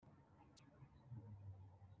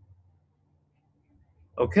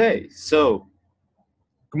Okay, so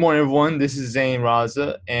good morning, everyone. This is Zane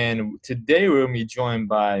Raza, and today we're going to be joined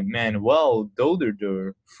by Manuel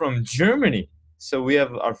Doderdur from Germany. So we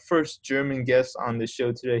have our first German guest on the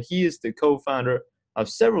show today. He is the co-founder of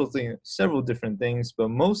several different things, but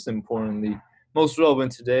most importantly, most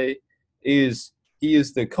relevant today is he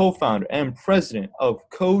is the co-founder and president of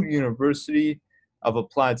Code University of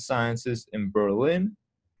Applied Sciences in Berlin.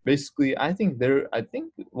 Basically,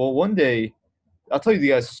 one day I'll tell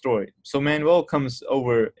you guys a story. So Manuel comes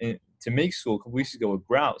over to make school a couple weeks ago with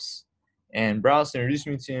Browse, and Browse introduced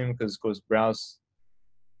me to him because, of course, Browse.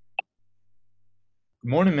 Good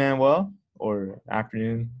morning, Manuel, or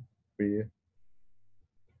afternoon for you.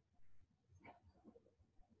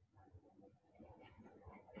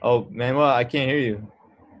 Oh, Manuel, I can't hear you.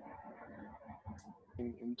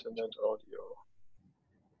 Internet audio.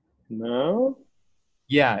 No?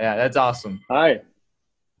 Yeah, that's awesome. Hi.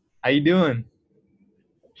 How you doing?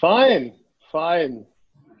 Fine.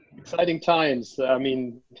 Exciting times. I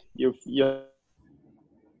mean, you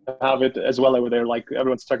have it as well over there. Like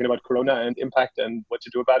everyone's talking about Corona and impact and what to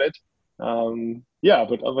do about it. Yeah,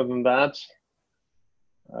 but other than that,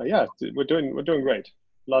 yeah, we're doing great.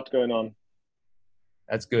 A lot going on.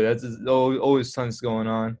 That's good. That's always tons going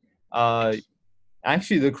on. Uh,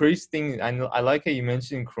 Actually, the crazy thing I like how you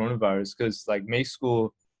mentioned coronavirus because like May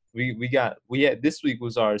school, we had this week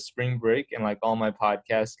was our spring break and like all my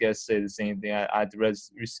podcast guests say the same thing. I had to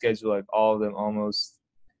reschedule like all of them almost,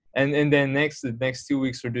 and then the next 2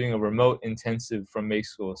 weeks we're doing a remote intensive from May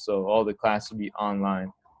school, so all the class will be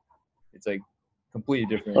online. It's like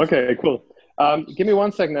completely different. Okay, cool. Give me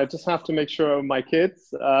 1 second. I just have to make sure my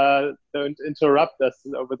kids don't interrupt us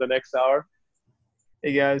over the next hour.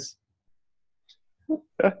 Hey guys.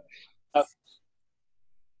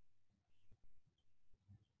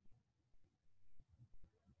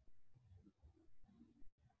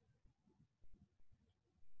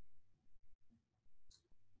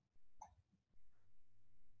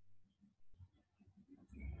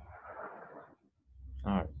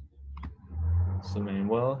 All right. So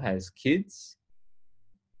Manuel has kids.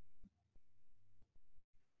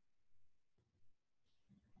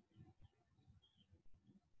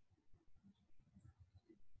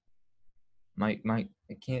 Mike, I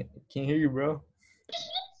can't hear you, bro.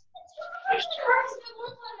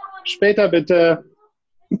 Später bitte.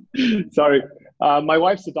 Sorry. My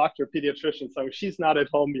wife's a doctor, pediatrician, so she's not at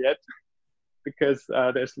home yet because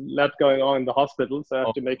there's a lot going on in the hospital. So I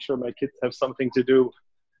have to make sure my kids have something to do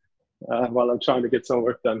while I'm trying to get some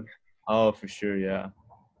work done. Oh, for sure, yeah.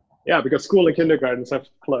 Yeah, because school and kindergartens have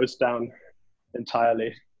closed down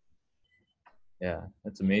entirely. Yeah,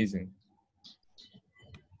 that's amazing.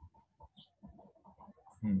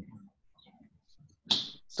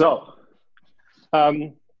 So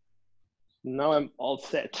now I'm all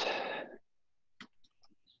set.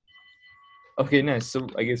 Okay, nice. So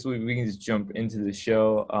I guess we can just jump into the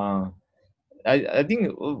show. I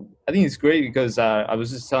think it's great because I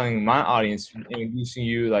was just telling my audience, introducing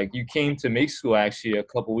you, like you came to make school actually a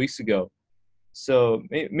couple weeks ago. So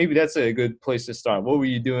maybe that's a good place to start. What were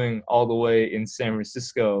you doing all the way in San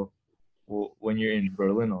Francisco when you're in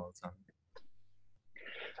Berlin all the time?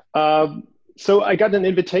 So I got an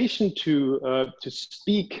invitation to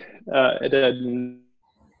speak at an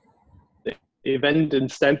event in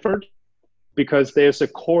Stanford because there's a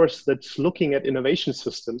course that's looking at innovation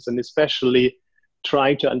systems and especially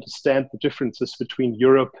trying to understand the differences between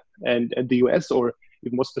Europe and the US, or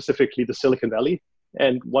even more specifically, the Silicon Valley.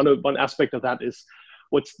 And one aspect of that is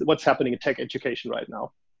what's happening in tech education right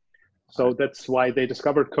now. So that's why they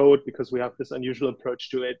discovered Code, because we have this unusual approach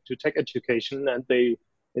to tech education, and they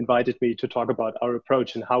invited me to talk about our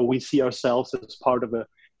approach and how we see ourselves as part of a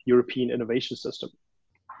European innovation system.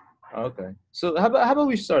 Okay, so how about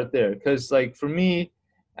we start there? Because like for me,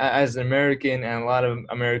 as an American and a lot of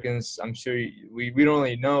Americans, I'm sure we don't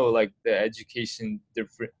really know like the education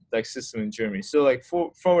different like system in Germany. So like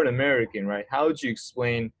for an American, right? How would you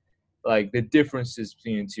explain like the differences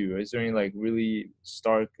between the two? Is there any like really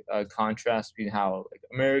stark contrast between how like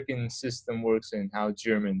American system works and how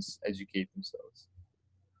Germans educate themselves?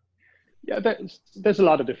 Yeah, there's a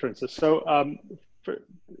lot of differences. So for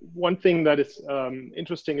one thing that is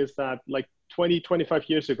interesting is that like 25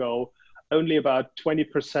 years ago, only about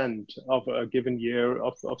 20% of a given year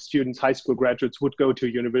of students, high school graduates, would go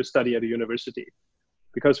to study at a university,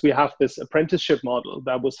 because we have this apprenticeship model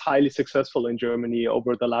that was highly successful in Germany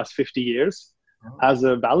over the last 50 years as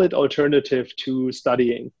a valid alternative to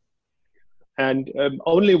studying. And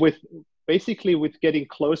only with getting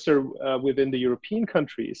closer within the European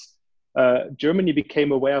countries, Germany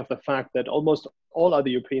became aware of the fact that almost all other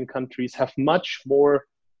European countries have much more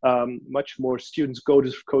students go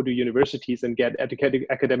to universities and get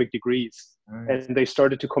academic degrees. Nice. And they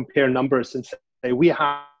started to compare numbers and say, we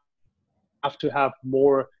have to have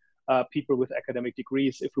more people with academic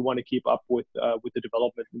degrees if we want to keep up with the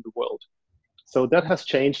development in the world. So that has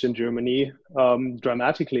changed in Germany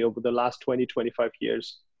dramatically over the last 20, 25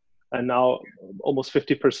 years. And now almost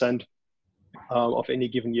 50% of any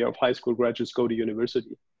given year of high school graduates go to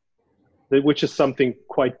university, which is something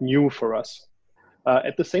quite new for us.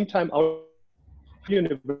 At the same time, our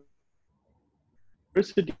university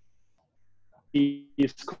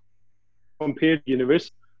is compared to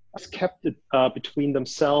universities kept it between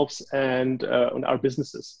themselves and our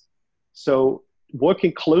businesses. So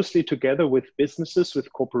working closely together with businesses,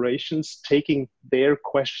 with corporations, taking their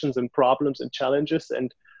questions and problems and challenges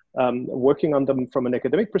and working on them from an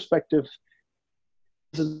academic perspective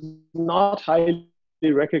is not highly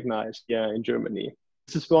recognized in Germany.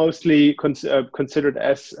 This is mostly considered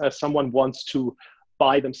as someone wants to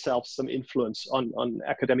buy themselves some influence on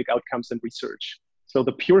academic outcomes and research. So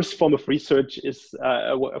the purest form of research is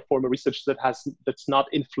a form of research that's not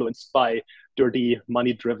influenced by dirty,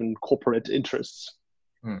 money-driven corporate interests.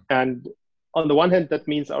 And on the one hand, that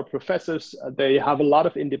means our professors, they have a lot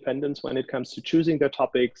of independence when it comes to choosing their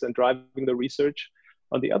topics and driving the research.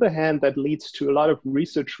 On the other hand, that leads to a lot of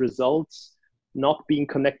research results not being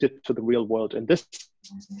connected to the real world. And this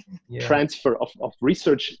transfer of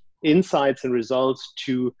research insights and results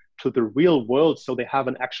to the real world so they have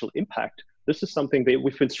an actual impact. This is something that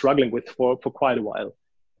we've been struggling with for quite a while.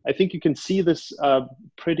 I think you can see this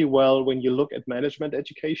pretty well when you look at management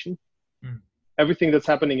education. Everything that's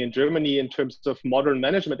happening in Germany in terms of modern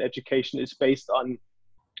management education is based on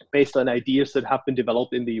ideas that have been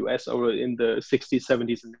developed in the US or in the 60s,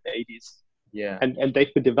 70s, and 80s. Yeah. And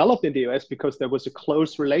they've been developed in the US because there was a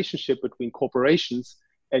close relationship between corporations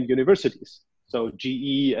and universities. So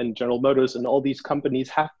GE and General Motors and all these companies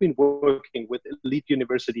have been working with elite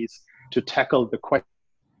universities to tackle the questions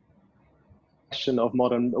of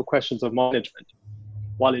management.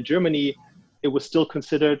 While in Germany, it was still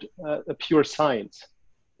considered a pure science.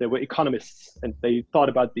 There were economists and they thought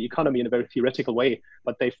about the economy in a very theoretical way,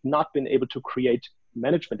 but they've not been able to create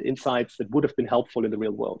management insights that would have been helpful in the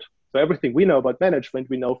real world. So everything we know about management,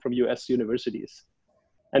 we know from US universities.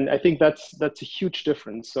 And I think that's a huge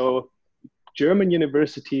difference. So German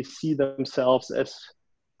universities see themselves as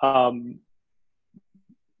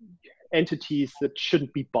entities that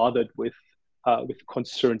shouldn't be bothered with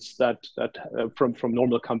concerns that from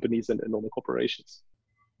normal companies and normal corporations.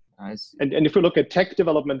 I see. And if we look at tech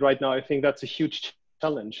development right now, I think that's a huge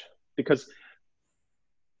challenge because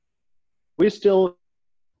we're still,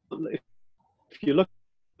 if you look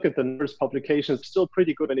at the numbers publications, still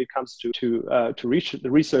pretty good when it comes to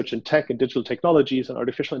research in tech and digital technologies and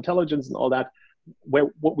artificial intelligence and all that.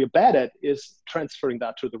 What we're bad at is transferring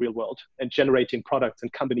that to the real world and generating products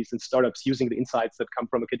and companies and startups using the insights that come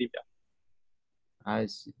from academia. I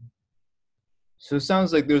see. So it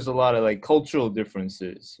sounds like there's a lot of like cultural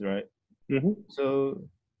differences, right? Mm-hmm. So,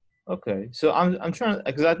 okay. So I'm trying,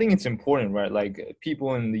 because I think it's important, right? Like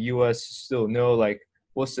people in the US still know like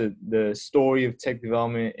what's the story of tech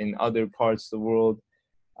development in other parts of the world.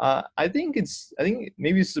 I think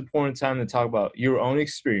maybe it's an important time to talk about your own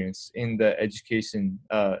experience in the education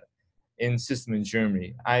in system in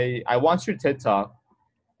Germany. I watched your TED Talk,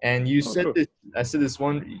 and you said cool. this. I said this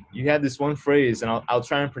one. You had this one phrase, and I'll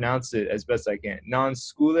try and pronounce it as best I can. Non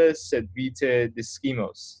schooles sed vitae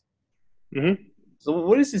discimos. Mm-hmm. So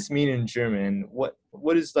what does this mean in German?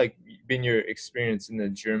 What has like been your experience in the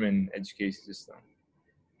German education system?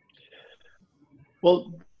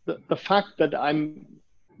 Well, the fact that I'm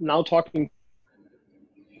now talking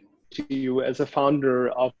to you as a founder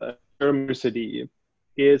of a university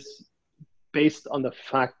is based on the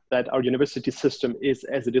fact that our university system is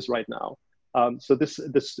as it is right now. So this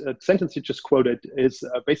sentence you just quoted is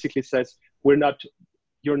basically says we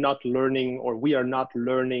are not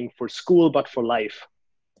learning for school but for life.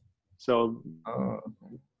 So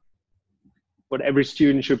what every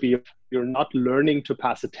student should be, you're not learning to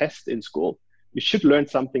pass a test in school. You should learn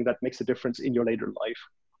something that makes a difference in your later life.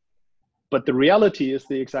 But the reality is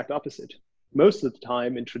the exact opposite. Most of the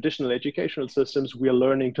time in traditional educational systems, we are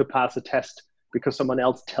learning to pass a test because someone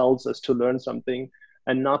else tells us to learn something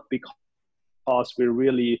and not because we're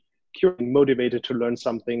really motivated to learn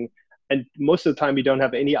something. And most of the time, we don't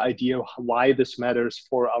have any idea why this matters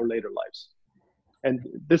for our later lives. And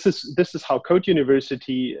this is how Code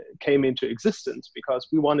University came into existence, because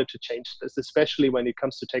we wanted to change this, especially when it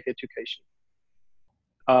comes to tech education.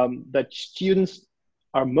 That students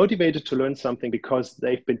are motivated to learn something because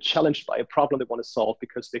they've been challenged by a problem they want to solve,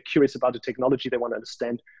 because they're curious about the technology they want to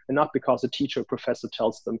understand, and not because a teacher or professor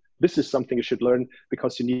tells them this is something you should learn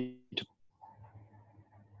because you need to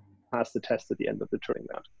pass the test at the end of the Turing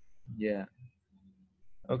round. Yeah.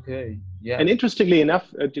 Okay. Yeah. And interestingly enough,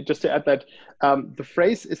 just to add that, the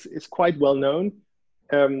phrase is quite well known,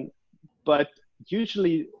 but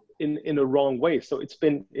usually in a wrong way. So it's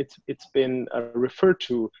been referred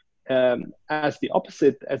to as the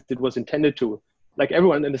opposite as it was intended to. Like,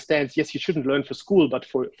 everyone understands, yes, you shouldn't learn for school, but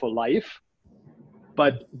for life.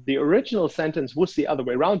 But the original sentence was the other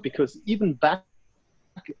way around, because even back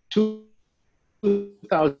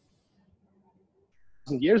 2,000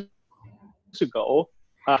 years ago,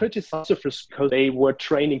 critics philosophers, because they were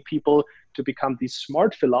training people to become these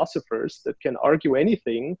smart philosophers that can argue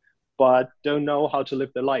anything, but don't know how to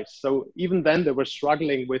live their lives. So even then, they were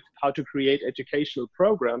struggling with how to create educational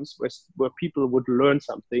programs where people would learn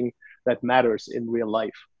something that matters in real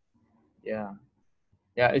life. Yeah.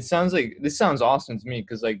 Yeah, it sounds like this sounds awesome to me,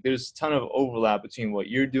 because like there's a ton of overlap between what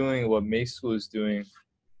you're doing and what May School is doing.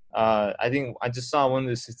 I think I just saw one of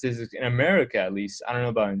the statistics in America, at least. I don't know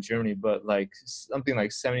about in Germany, but like something like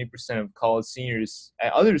 70% of college seniors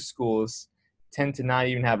at other schools tend to not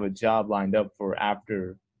even have a job lined up for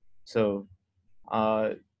after. So,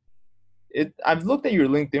 I've looked at your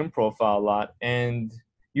LinkedIn profile a lot, and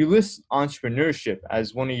you list entrepreneurship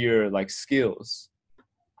as one of your like skills.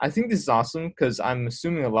 I think this is awesome, because I'm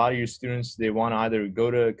assuming a lot of your students, they want to either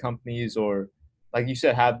go to companies or, like you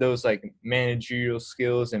said, have those like managerial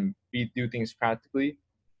skills and do things practically.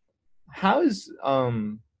 How is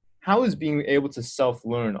being able to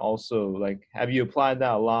self-learn also, like, have you applied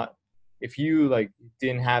that a lot? If you like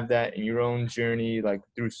didn't have that in your own journey, like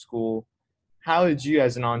through school, how did you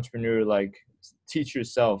as an entrepreneur like teach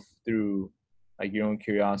yourself through like your own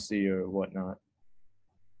curiosity or whatnot?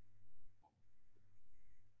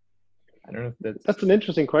 I don't know if That's an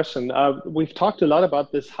interesting question. We've talked a lot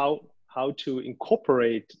about this, how to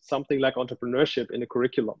incorporate something like entrepreneurship in a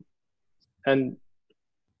curriculum. And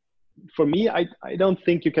for me, I don't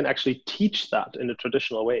think you can actually teach that in a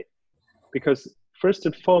traditional way, because first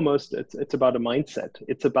and foremost, it's about a mindset.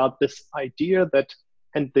 It's about this idea that,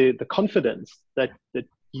 and the confidence that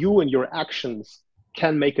you and your actions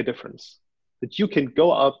can make a difference, that you can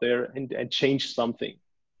go out there and change something,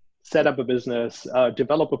 set up a business,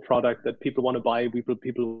 develop a product that people want to buy,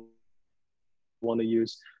 people want to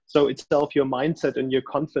use. So it's your mindset and your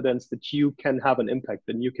confidence that you can have an impact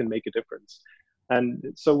and you can make a difference.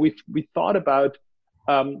 And so we thought about,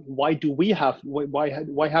 why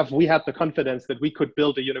have we had the confidence that we could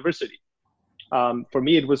build a university? For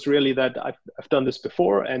me, it was really that I've done this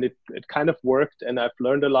before, and it kind of worked, and I've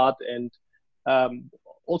learned a lot. And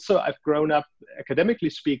also, I've grown up, academically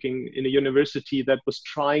speaking, in a university that was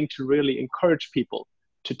trying to really encourage people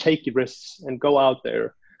to take risks and go out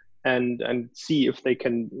there and see if they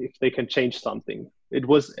can change something. It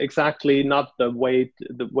was exactly not the way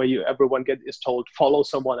everyone is told, follow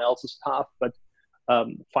someone else's path, but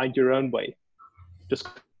find your own way,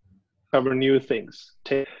 discover new things.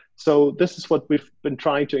 So this is what we've been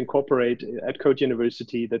trying to incorporate at Code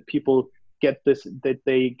University, that people get this, that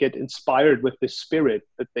they get inspired with this spirit,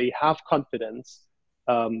 that they have confidence,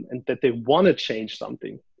 and that they want to change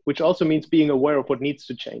something, which also means being aware of what needs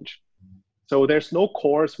to change. So there's no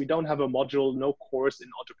course, we don't have a module, no course in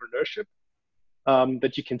entrepreneurship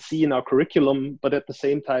that you can see in our curriculum, but at the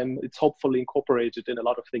same time, it's hopefully incorporated in a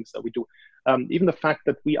lot of things that we do. Even the fact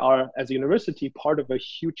that we are, as a university, part of a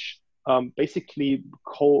huge, basically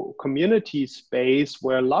community space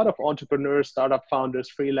where a lot of entrepreneurs, startup founders,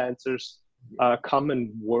 freelancers come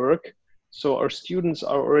and work. So our students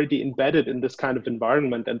are already embedded in this kind of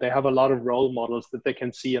environment, and they have a lot of role models that they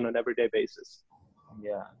can see on an everyday basis.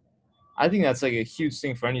 Yeah. I think that's like a huge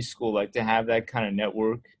thing for any school, like to have that kind of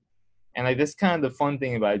network. And like that's kind of the fun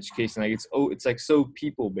thing about education. Like it's like so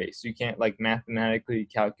people based. You can't like mathematically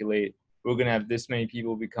calculate we're gonna have this many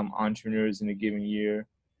people become entrepreneurs in a given year.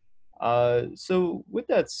 So with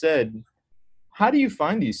that said, how do you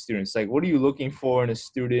find these students? Like, what are you looking for in a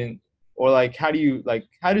student, or like how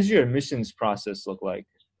does your admissions process look like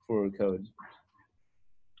for Code?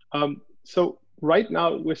 So right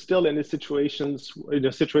now we're still in a situation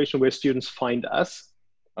where students find us.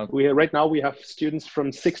 Okay. Right now we have students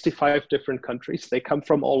from 65 different countries. They come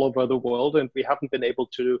from all over the world, and we haven't been able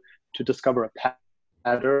to discover a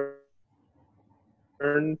pattern.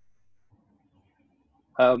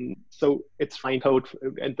 So it's fine code,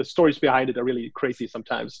 and the stories behind it are really crazy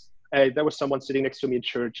sometimes. There was someone sitting next to me in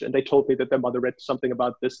church, and they told me that their mother read something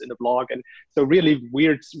about this in a blog, and so really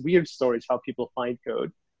weird stories how people find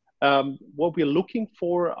code. What we're looking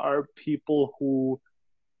for are people who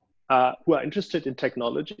are interested in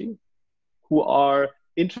technology, who are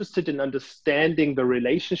interested in understanding the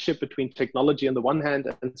relationship between technology on the one hand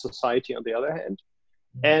and society on the other hand,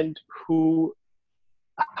 and who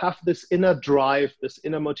have this inner drive, this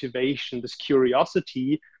inner motivation, this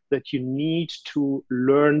curiosity that you need to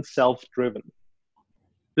learn self-driven.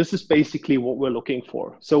 This is basically what we're looking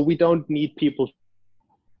for. So we don't need people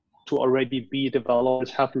to already be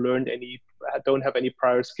developers, don't have any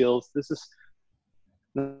prior skills. This is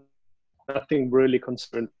nothing really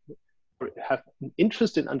concerned. Have an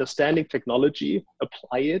interest in understanding technology,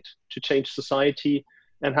 apply it to change society,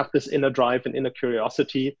 and have this inner drive and inner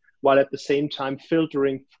curiosity, while at the same time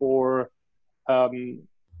filtering for a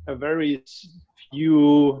very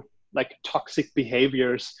few like toxic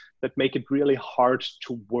behaviors that make it really hard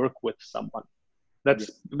to work with someone.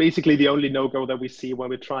 That's basically the only no-go that we see when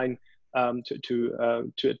we're trying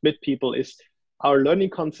to admit people. Is our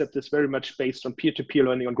learning concept is very much based on peer-to-peer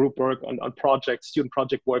learning, on group work, on projects, student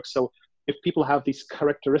project work. So if people have these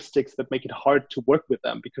characteristics that make it hard to work with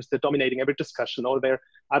them because they're dominating every discussion, or they're,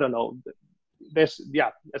 I don't know, there's,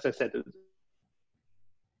 yeah, as I said,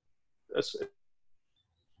 a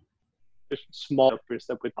small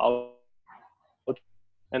that without,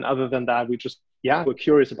 and other than that, we're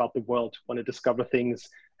curious about the world, want to discover things,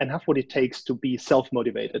 and have what it takes to be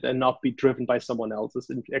self-motivated and not be driven by someone else's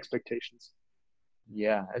expectations.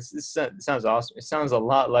 Yeah, it sounds awesome. It sounds a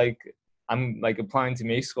lot like I'm like applying to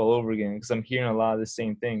make school all over again, because I'm hearing a lot of the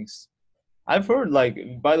same things. I've heard,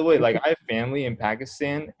 like, by the way, like I have family in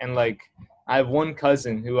Pakistan, and like I have one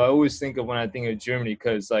cousin who I always think of when I think of Germany,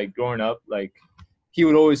 because like growing up, like he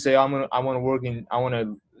would always say, I want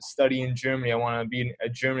to study in Germany. I want to be a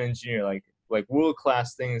German engineer, like world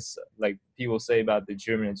class things like people say about the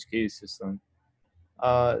German education system.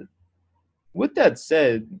 With that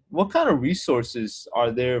said, what kind of resources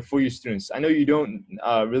are there for your students? I know you don't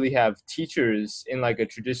really have teachers in like a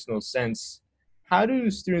traditional sense. How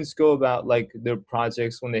do students go about like their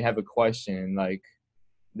projects when they have a question? Like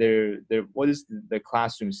what is the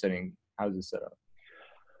classroom setting? How is it set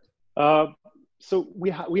up? So we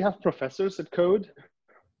have professors at Code.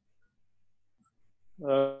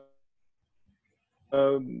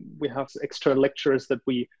 We have extra lectures that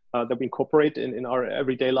we incorporate in our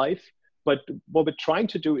everyday life. But what we're trying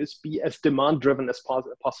to do is be as demand-driven as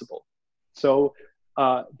possible. So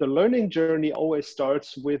the learning journey always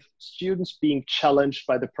starts with students being challenged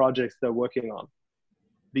by the projects they're working on.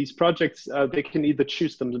 These projects, they can either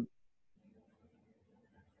choose them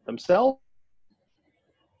themselves.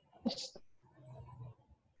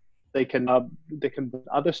 They can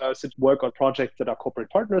others work on projects that our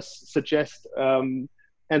corporate partners suggest, and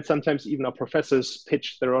sometimes even our professors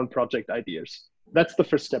pitch their own project ideas. That's the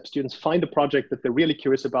first step. Students find a project that they're really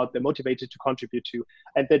curious about, they're motivated to contribute to,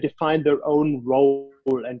 and they define their own role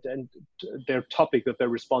and their topic that they're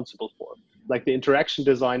responsible for. Like the interaction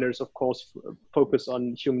designers, of course, focus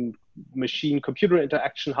on human-machine-computer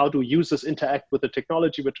interaction. How do users interact with the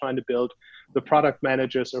technology we're trying to build? The product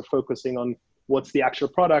managers are focusing on what's the actual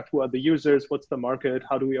product, who are the users, what's the market,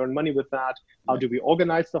 how do we earn money with that, how do we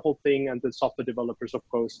organize the whole thing, and the software developers, of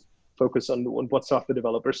course, focus on what software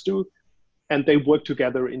developers do. And they work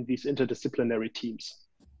together in these interdisciplinary teams.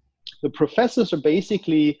 The professors are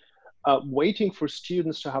basically waiting for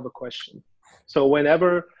students to have a question. So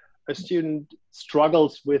whenever a student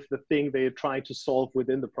struggles with the thing they're trying to solve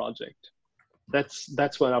within the project,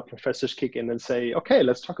 that's when our professors kick in and say, okay,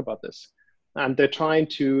 let's talk about this. And they're trying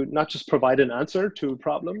to not just provide an answer to a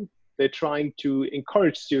problem, they're trying to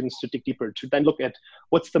encourage students to dig deeper, to then look at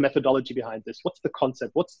what's the methodology behind this, what's the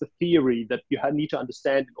concept, what's the theory that you need to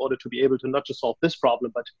understand in order to be able to not just solve this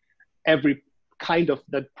problem, but every kind of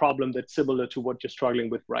that problem that's similar to what you're struggling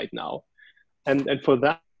with right now. And for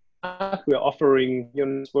that, we're offering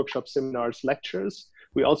units, workshops, seminars, lectures.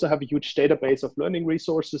 We also have a huge database of learning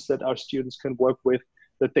resources that our students can work with,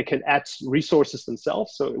 that they can add resources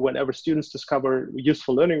themselves. So whenever students discover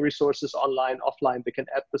useful learning resources online, offline, they can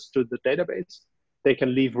add this to the database. They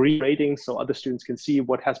can leave ratings so other students can see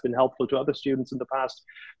what has been helpful to other students in the past.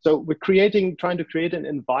 So we're trying to create an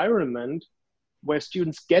environment where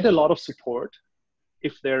students get a lot of support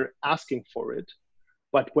if they're asking for it,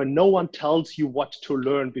 but when no one tells you what to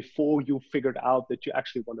learn before you figured out that you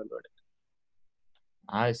actually want to learn it.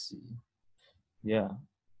 I see. Yeah.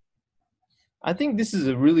 I think this is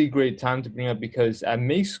a really great time to bring up, because at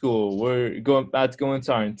Make School, we're about to go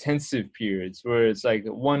into our intensive periods where it's like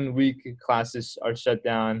 1 week classes are shut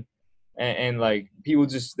down, and like people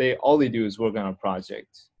all they do is work on a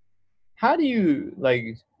project. How do you,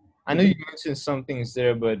 like, I know you mentioned some things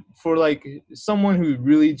there, but for like someone who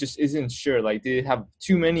really just isn't sure, like they have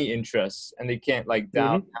too many interests and they can't like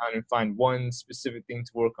dial Mm-hmm. down and find one specific thing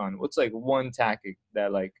to work on, what's like one tactic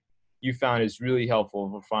that like you found is really helpful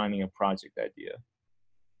for finding a project idea?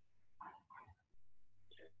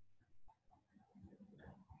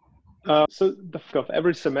 So the of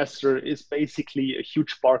every semester is basically a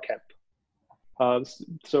huge bar camp.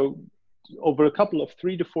 So over a couple of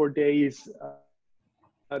 3 to 4 days,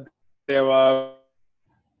 there are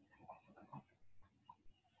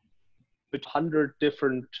 100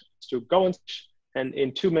 different to go and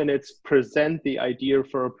in 2 minutes present the idea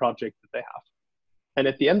for a project that they have. And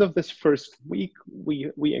at the end of this first week,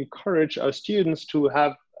 we encourage our students to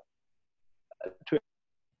have to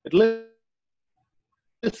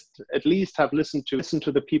at least have listened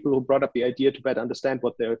to the people who brought up the idea to better understand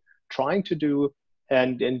what they're trying to do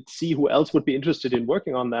and see who else would be interested in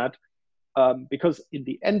working on that. Because in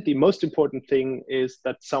the end, the most important thing is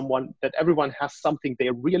that everyone has something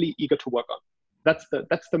they're really eager to work on. That's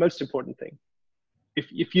the most important thing.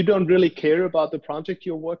 If you don't really care about the project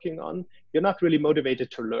you're working on, you're not really motivated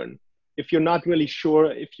to learn. If you're not really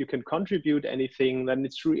sure if you can contribute anything, then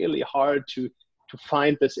it's really hard to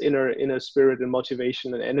find this inner spirit and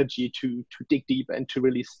motivation and energy to dig deep and to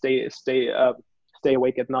really stay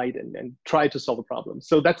awake at night and try to solve a problem.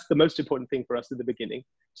 So that's the most important thing for us in the beginning.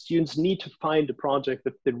 Students need to find a project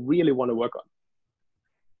that they really want to work on.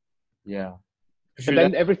 Yeah. And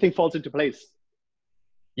then everything falls into place.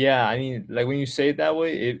 Yeah, I mean, like when you say it that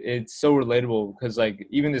way, it's so relatable because like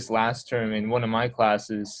even this last term in one of my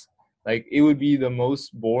classes, like it would be the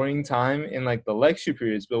most boring time in like the lecture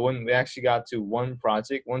periods, but when we actually got to one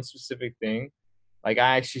project, one specific thing, like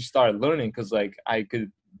I actually started learning because like I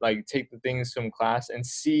could like take the things from class and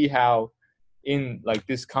see how in like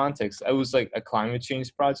this context, it was like a climate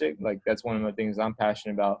change project, like that's one of the things I'm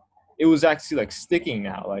passionate about. It was actually like sticking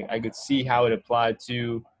now, like I could see how it applied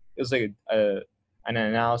to, it was like an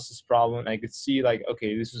analysis problem. I could see like,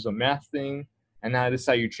 okay, this is a math thing, and now this is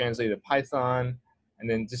how you translate to Python, and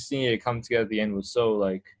then just seeing it come together at the end was so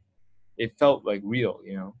like, it felt like real,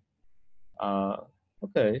 you know. Uh,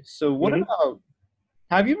 okay, so what Mm-hmm. about?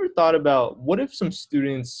 Have you ever thought about what if some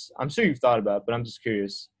students? I'm sure you've thought about it, but I'm just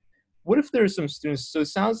curious. What if there are some students? So it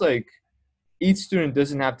sounds like each student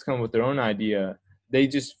doesn't have to come with their own idea. They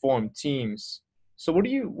just form teams. So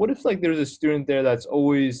what if like there's a student there that's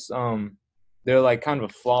always they're like kind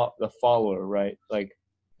of the follower, right? Like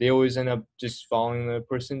they always end up just following the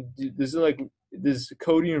person. Does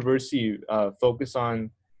Code University focus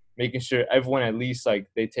on making sure everyone at least like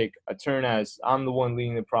they take a turn as I'm the one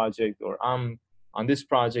leading the project or I'm on this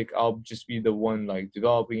project, I'll just be the one like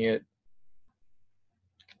developing it.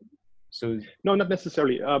 So No, not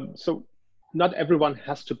necessarily. So not everyone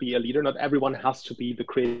has to be a leader. Not everyone has to be the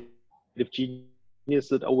creative genius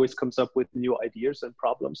that always comes up with new ideas and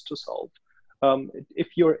problems to solve. If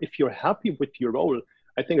you're happy with your role,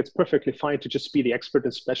 I think it's perfectly fine to just be the expert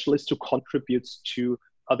and specialist who contributes to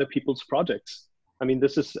other people's projects. I mean,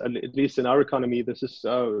 this is at least in our economy, this is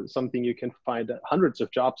something you can find hundreds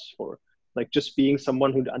of jobs for. Like just being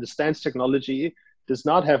someone who understands technology, does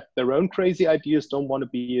not have their own crazy ideas, don't want to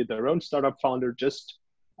be their own startup founder, just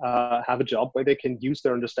have a job where they can use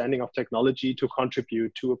their understanding of technology to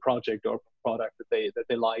contribute to a project or product that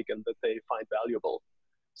they like and that they find valuable.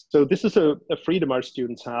 So this is a freedom our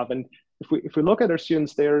students have, and if we look at our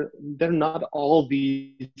students, they're not all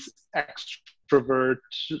these extrovert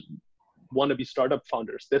wannabe startup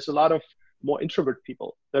founders. There's a lot of more introvert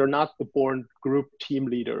people that are not the born group team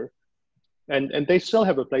leader, and they still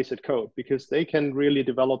have a place at Code because they can really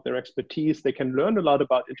develop their expertise. They can learn a lot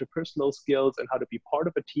about interpersonal skills and how to be part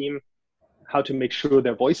of a team, how to make sure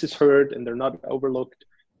their voice is heard and they're not overlooked.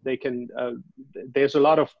 They can there's a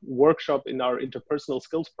lot of workshop in our interpersonal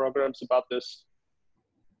skills programs about this.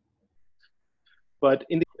 But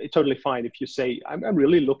it's totally fine if you say, I'm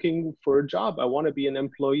really looking for a job. I want to be an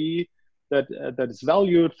employee that is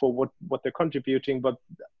valued for what they're contributing, but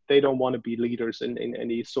they don't want to be leaders in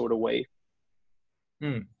any sort of way.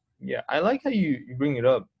 Yeah, I like how you bring it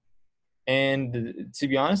up. And to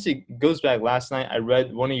be honest, it goes back last night. I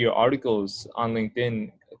read one of your articles on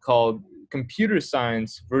LinkedIn called Computer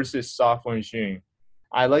Science versus Software Engineering.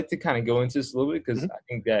 I like to kind of go into this a little bit because Mm-hmm. I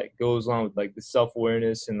think that goes along with like the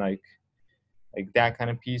self-awareness and like that kind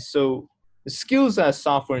of piece. So the skills that a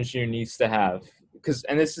software engineer needs to have, because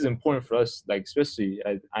and this is important for us, like especially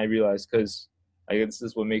I realize because I guess this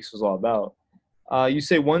is what makes us all about. You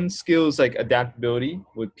say one skill is like adaptability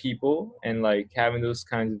with people and like having those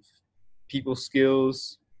kinds of people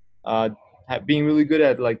skills, uh, being really good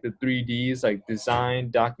at like the 3Ds, like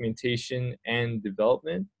design, documentation, and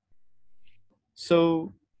development.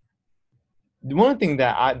 So the one thing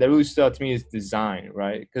that really stood out to me is design,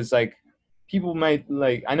 right? Because like people might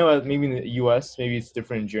like I know maybe in the U.S. maybe it's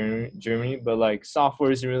different in Germany, but like software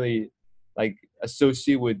isn't really like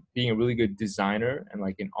associated with being a really good designer and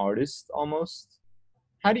like an artist almost.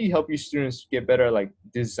 How do you help your students get better at like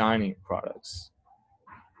designing products?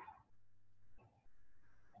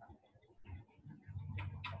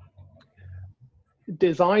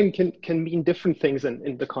 Design can mean different things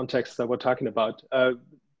in the context that we're talking about.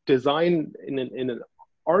 Design in an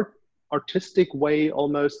artistic way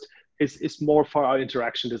almost is more for our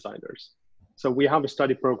interaction designers. So we have a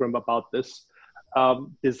study program about this.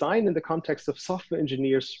 Design in the context of software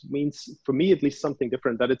engineers means, for me at least, something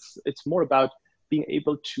different. That it's more about being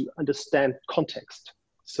able to understand context.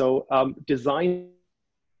 So designing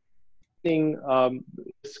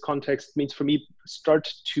this context means for me start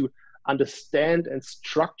to understand and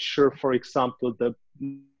structure, for example, the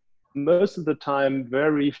most of the time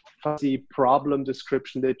very fuzzy problem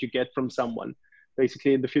description that you get from someone,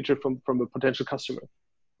 basically in the future from a potential customer.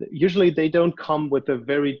 Usually they don't come with a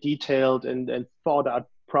very detailed and thought out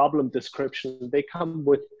problem description. They come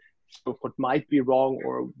with what might be wrong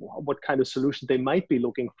or what kind of solution they might be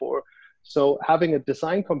looking for. So having a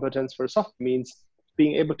design competence for software means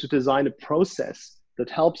being able to design a process that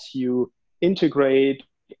helps you integrate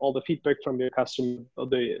all the feedback from your customer, or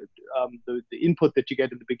the input that you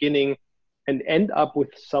get in the beginning, and end up with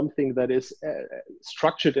something that is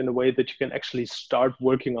structured in a way that you can actually start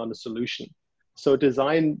working on a solution. So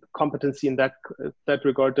design competency in that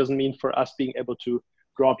regard doesn't mean for us being able to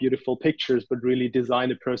draw beautiful pictures, but really design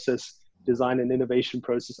a process, design an innovation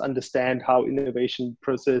process, understand how innovation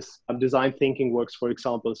process design thinking works, for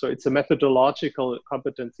example. So it's a methodological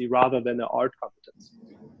competency rather than an art competence.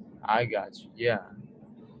 I got you. Yeah.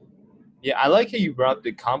 Yeah, I like how you brought up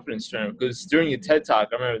the confidence term because during your TED talk,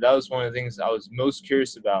 I remember that was one of the things I was most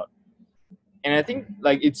curious about. And I think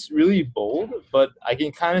like it's really bold, but I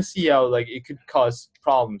can kind of see how like it could cause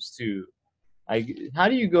problems too. Like, how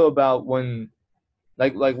do you go about when,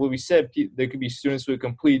 like what we said, there could be students with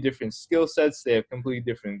completely different skill sets. They have completely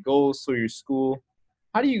different goals for your school.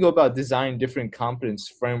 How do you go about designing different competence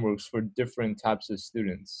frameworks for different types of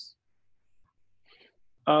students?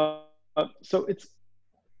 Uh, so it's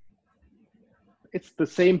the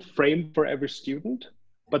same frame for every student,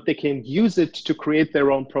 but they can use it to create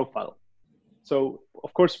their own profile. So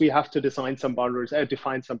of course we have to define some boundaries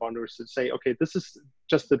to say, okay, this is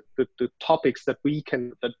just the topics that we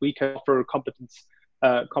can offer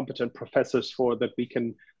competent professors for, that we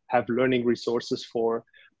can have learning resources for.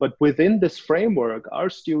 But within this framework, our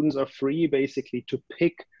students are free basically to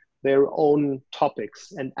pick their own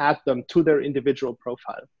topics and add them to their individual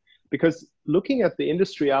profile. Because looking at the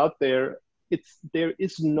industry out there, there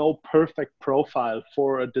is no perfect profile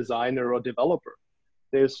for a designer or developer.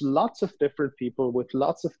 There's lots of different people with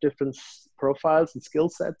lots of different profiles and skill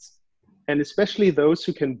sets. And especially those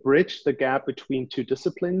who can bridge the gap between two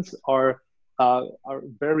disciplines are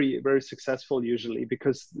very, very successful usually,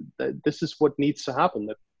 because this is what needs to happen,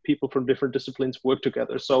 that people from different disciplines work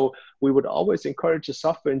together. So we would always encourage a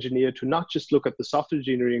software engineer to not just look at the software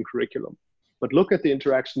engineering curriculum, but look at the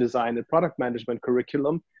interaction design and product management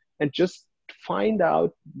curriculum and just find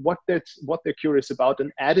out what they're curious about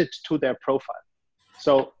and add it to their profile.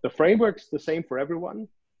 So the framework's the same for everyone,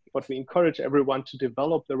 but we encourage everyone to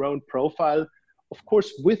develop their own profile, of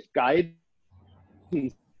course, with guidance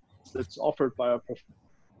that's offered by our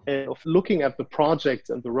of looking at the projects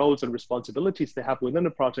and the roles and responsibilities they have within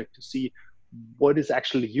a project to see what is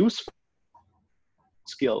actually useful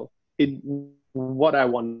skill in what I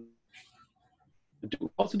want to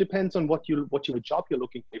do. Also depends on what job you're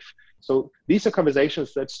looking for. So these are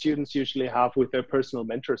conversations that students usually have with their personal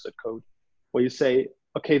mentors at Code, where you say,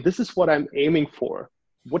 okay, this is what I'm aiming for.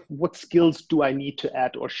 What skills do I need to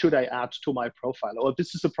add or should I add to my profile? Or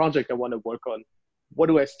this is a project I want to work on. What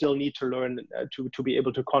do I still need to learn to be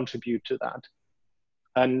able to contribute to that?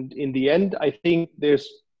 And in the end, I think there's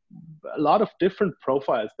a lot of different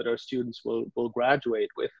profiles that our students will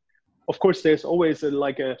graduate with. Of course, there's always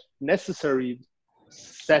a necessary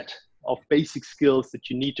set of basic skills that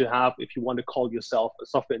you need to have if you want to call yourself a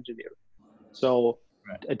software engineer. So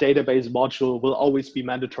a database module will always be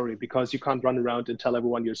mandatory, because you can't run around and tell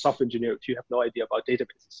everyone you're a software engineer if you have no idea about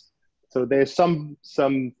databases. So there's some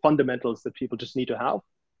fundamentals that people just need to have,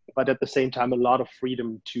 but at the same time, a lot of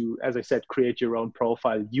freedom to, as I said, create your own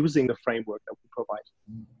profile using the framework that we provide.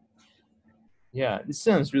 Yeah, this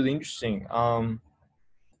sounds really interesting.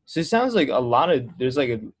 So it sounds like there's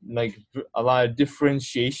a lot of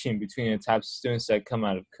differentiation between the types of students that come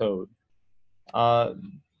out of Code. Uh,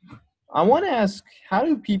 I want to ask, how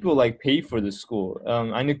do people like pay for the school?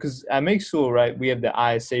 I know because at Make School, right, we have the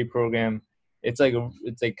ISA program. It's like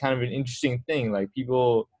kind of an interesting thing. Like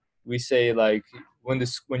people, we say like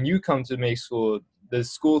when you come to Make School, the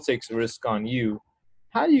school takes a risk on you.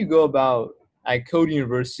 How do you go about at Code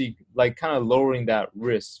University, like kind of lowering that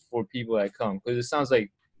risk for people that come? Because it sounds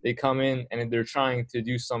like they come in and they're trying to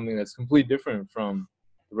do something that's completely different from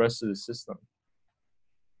the rest of the system.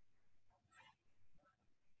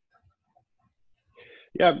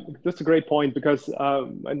 Yeah, that's a great point because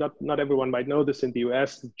not everyone might know this in the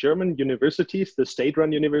US. German universities, the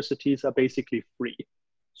state-run universities, are basically free.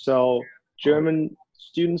 So German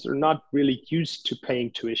students are not really used to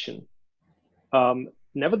paying tuition.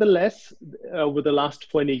 Nevertheless, over the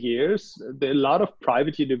last 20 years, a lot of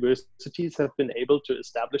private universities have been able to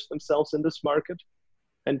establish themselves in this market.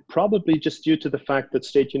 And probably just due to the fact that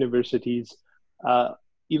state universities,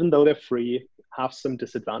 even though they're free, have some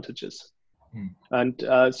disadvantages. And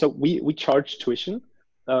so we charge tuition,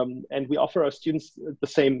 and we offer our students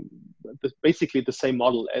basically the same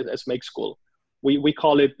model as Make School. We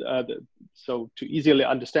call it, so to easily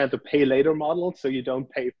understand, the pay later model. So you don't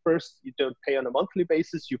pay first, you don't pay on a monthly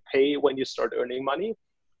basis, you pay when you start earning money.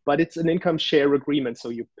 But it's an income share agreement. So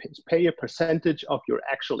you pay a percentage of your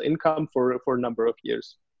actual income for a number of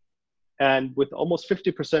years. And with almost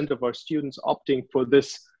 50% of our students opting for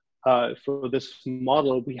this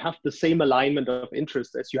model, we have the same alignment of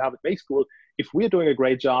interest as you have at Make School. If we're doing a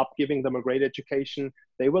great job, giving them a great education,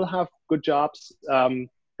 they will have good jobs,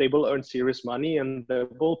 they will earn serious money, and they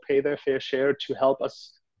will pay their fair share to help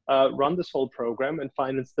us run this whole program and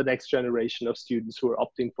finance the next generation of students who are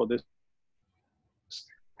opting for this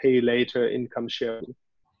pay later income sharing.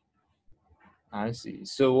 I see.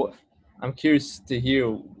 So I'm curious to hear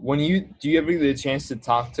do you ever get a chance to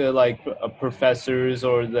talk to like professors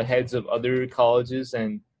or the heads of other colleges,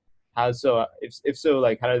 and how so if so,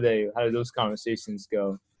 like how do those conversations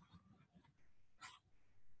go?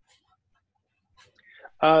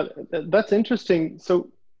 That's interesting. So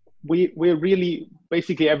we're really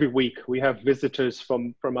basically every week we have visitors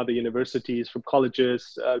from other universities, from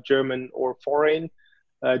colleges, German or foreign.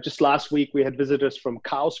 Just last week, we had visitors from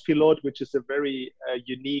Kaospilot, which is a very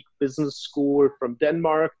unique business school from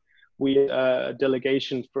Denmark. We had a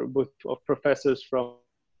delegation of professors from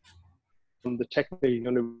the Technical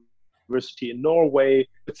University in Norway.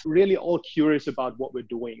 It's really all curious about what we're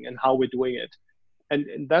doing and how we're doing it.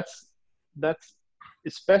 And that's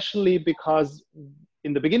especially because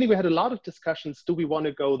in the beginning, we had a lot of discussions. Do we want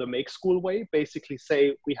to go the Make School way? Basically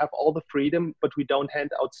say we have all the freedom, but we don't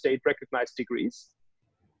hand out state recognized degrees.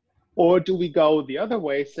 Or do we go the other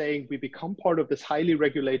way, saying we become part of this highly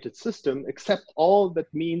regulated system, accept all that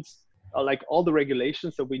means, like all the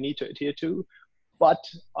regulations that we need to adhere to, but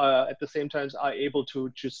at the same time are able to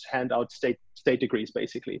just hand out state degrees,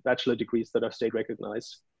 basically, bachelor degrees that are state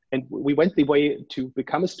recognized. And we went the way to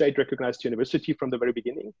become a state recognized university from the very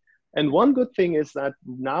beginning. And one good thing is that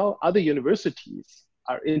now other universities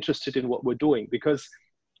are interested in what we're doing, because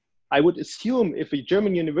I would assume if a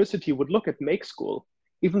German university would look at Make School,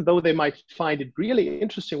 even though they might find it really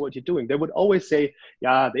interesting what you're doing, they would always say,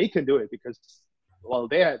 yeah, they can do it because, well,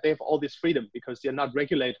 they have all this freedom because they're not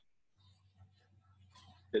regulated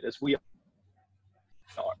as we are.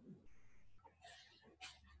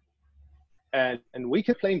 And we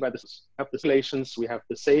can play by this. We have the regulations, we have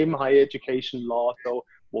the same higher education law. So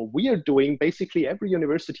what we are doing, basically every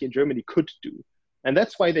university in Germany could do. And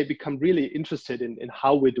that's why they become really interested in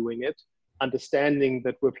how we're doing it, understanding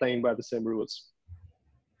that we're playing by the same rules.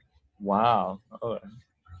 Wow. Oh.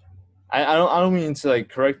 I don't mean to like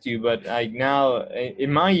correct you, but like now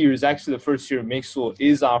in my years, actually the first year of Make School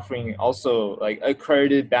is offering also like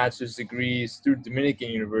accredited bachelor's degrees through Dominican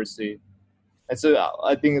University. And so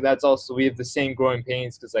I think that's also, we have the same growing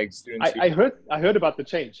pains because like students. I heard about the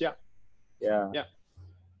change. Yeah. Yeah. Yeah.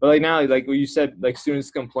 But like now, like what you said, like students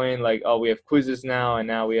complain like, oh, we have quizzes now, and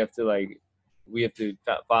now we have to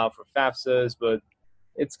file for FAFSAs, but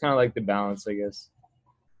it's kind of like the balance, I guess.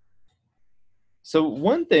 So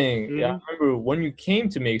one thing, yeah, I remember when you came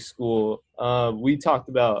to Make School, we talked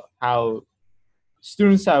about how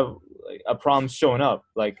students have like, a problem showing up.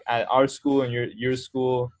 Like at our school and your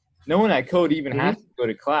school, no one at Code even has to go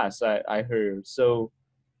to class. I heard. So,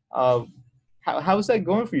 how's that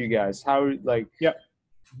going for you guys? How is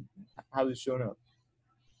it showing up?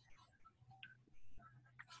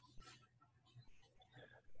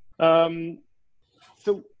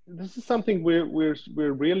 So this is something we're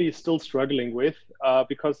really still struggling with,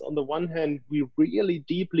 because on the one hand, we really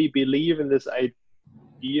deeply believe in this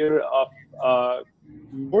idea of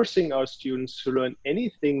forcing our students to learn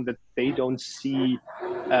anything that they don't see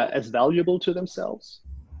as valuable to themselves.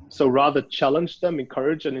 So rather challenge them,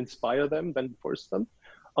 encourage and inspire them than force them.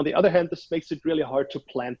 On the other hand, this makes it really hard to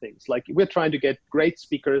plan things. Like we're trying to get great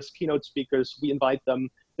speakers, keynote speakers, we invite them,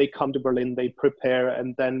 they come to Berlin, they prepare,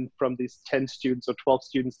 and then from these 10 students or 12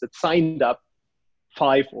 students that signed up,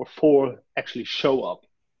 5 or 4 actually show up.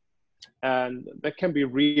 And that can be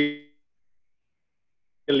really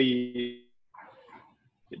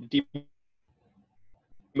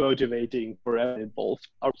demotivating for everyone involved.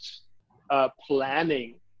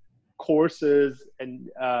 Planning courses and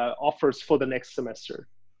offers for the next semester.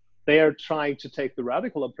 They are trying to take the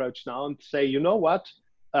radical approach now and say, you know what,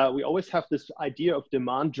 we always have this idea of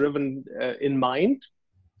demand-driven in mind.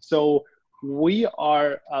 So we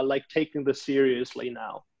are like taking this seriously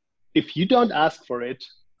now. If you don't ask for it,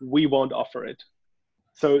 we won't offer it.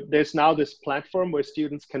 So there's now this platform where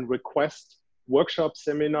students can request workshops,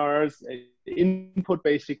 seminars, input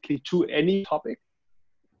basically to any topic.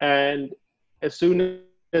 And as soon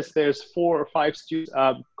as there's 4 or 5 students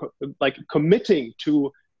like committing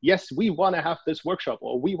to, yes, we want to have this workshop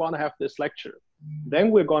or we want to have this lecture, then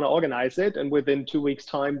we're going to organize it. And within 2 weeks'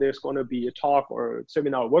 time, there's going to be a talk or a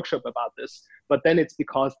seminar or workshop about this. But then it's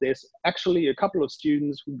because there's actually a couple of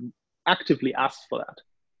students who actively asked for that.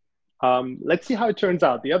 Let's see how it turns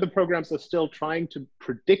out. The other programs are still trying to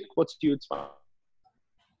predict what students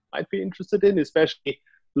might be interested in, especially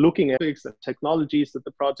looking at the technologies that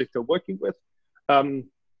the projects are working with. And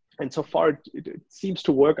so far, it seems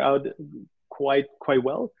to work out quite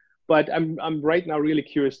well. But I'm right now really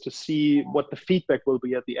curious to see what the feedback will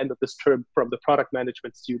be at the end of this term from the product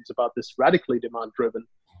management students about this radically demand-driven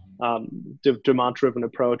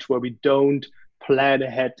approach, where we don't plan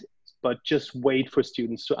ahead, but just wait for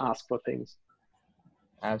students to ask for things.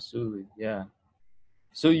 Absolutely, yeah.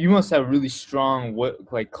 So you must have really strong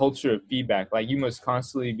culture of feedback. Like you must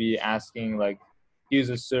constantly be asking, like, here's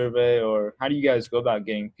a survey, or how do you guys go about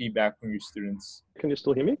getting feedback from your students? Can you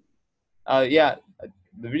still hear me? Yeah,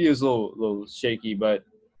 the video is a little shaky, but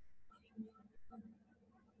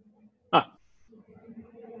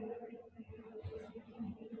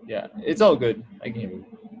yeah, it's all good. I can hear you.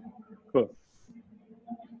 Cool.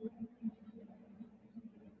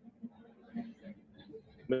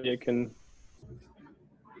 Maybe I can.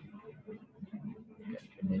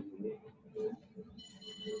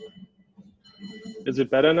 Is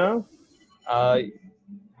it better now?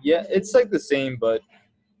 Yeah, it's like the same, but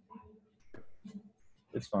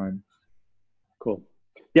it's fine. Cool.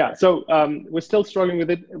 Yeah, so we're still struggling with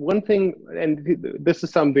it. One thing, and this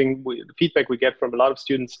is something, the feedback we get from a lot of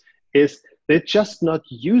students is they're just not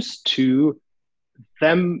used to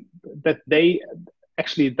them, that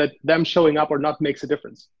them showing up or not makes a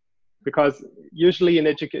difference. Because usually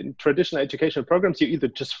in traditional educational programs, you're either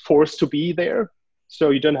just forced to be there, so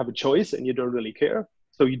you don't have a choice and you don't really care.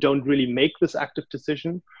 So you don't really make this active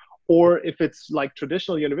decision. Or if it's like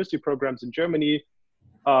traditional university programs in Germany,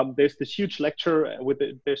 there's this huge lecture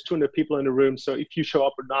there's 200 people in the room. So if you show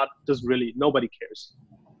up or not, nobody cares.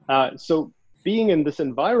 So being in this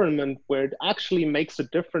environment where it actually makes a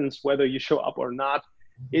difference whether you show up or not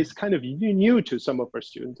is kind of new to some of our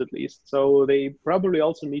students, at least. So they probably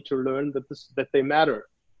also need to learn that they matter,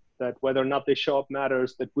 that whether or not they show up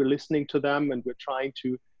matters, that we're listening to them and we're trying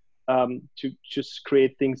to just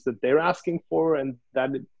create things that they're asking for, and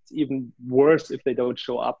that it's even worse if they don't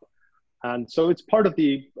show up. And so it's part of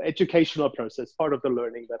the educational process, part of the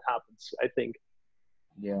learning that happens, I think.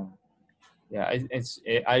 Yeah.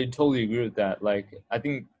 I totally agree with that. Like, I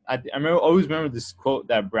always remember this quote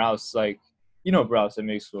that Brous, like, you know Brous at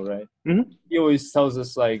Make School, right? Mm-hmm. He always tells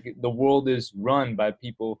us, like, the world is run by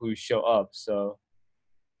people who show up. So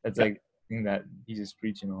that's like the thing that he's just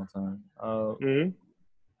preaching all the time.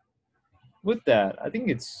 With that, I think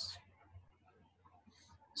it's,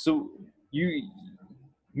 so you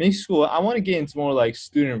Make School, I want to get into more like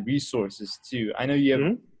student resources too. I know you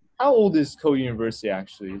have, how old is Code University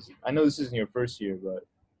actually? I know this isn't your first year, but.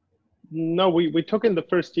 No, we took in the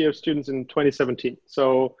first year of students in 2017.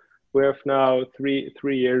 So we have now three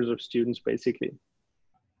years of students basically.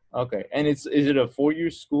 Okay, and is it a 4-year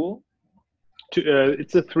school?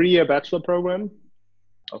 It's a 3-year bachelor program,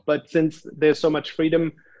 but since there's so much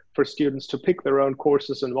freedom for students to pick their own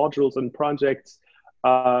courses and modules and projects,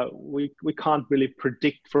 we can't really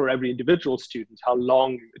predict for every individual student how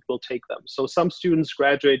long it will take them. So some students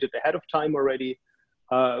graduated ahead of time already.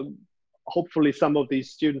 Hopefully some of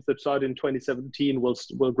these students that started in 2017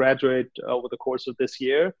 will graduate over the course of this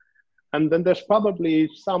year. And then there's probably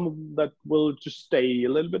some that will just stay a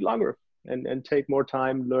little bit longer and take more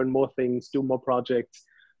time, learn more things, do more projects.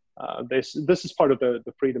 This is part of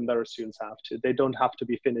the freedom that our students have to. They don't have to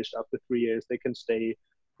be finished after 3 years. They can stay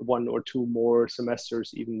 1 or 2 more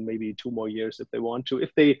semesters, even maybe 2 more years if they want to,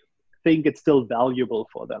 if they think it's still valuable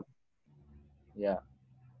for them. Yeah.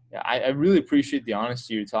 Yeah, I really appreciate the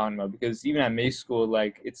honesty you're talking about, because even at May School,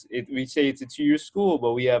 like we say it's a 2-year school,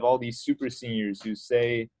 but we have all these super seniors who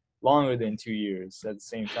stay longer than 2 years at the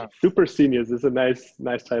same time. Super seniors is a nice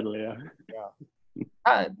title, yeah.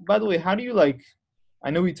 Yeah. By the way, how do you I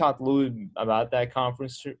know we talked a little bit about that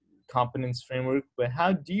competence framework, but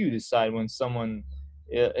how do you decide when someone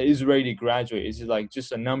is ready to graduate? Is it like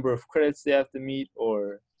just a number of credits they have to meet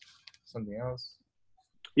or something else?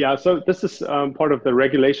 Yeah, so this is part of the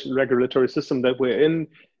regulatory system that we're in.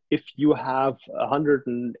 If you have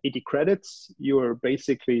 180 credits, you're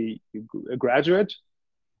basically a graduate.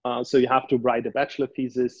 So you have to write a bachelor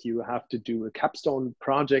thesis. You have to do a capstone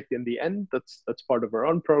project in the end. That's part of our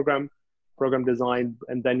own program design.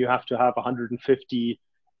 And then you have to have 150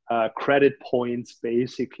 credit points,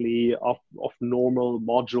 basically, of normal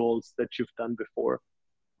modules that you've done before.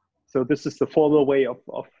 So this is the formal way of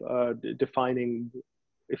defining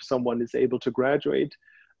if someone is able to graduate.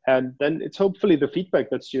 And then it's hopefully the feedback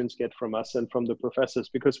that students get from us and from the professors,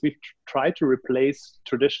 because we've tried to replace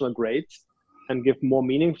traditional grades and give more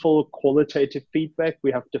meaningful qualitative feedback.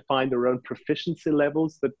 We have defined our own proficiency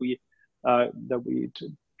levels that we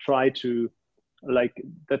try to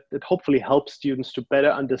that hopefully helps students to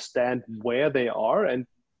better understand where they are and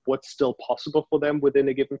what's still possible for them within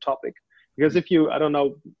a given topic. Because if you, I don't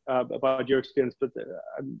know about your experience, but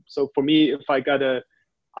so for me, if I got a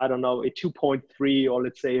 2.3 or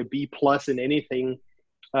let's say a B plus in anything,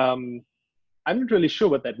 I'm not really sure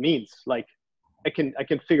what that means. Like I can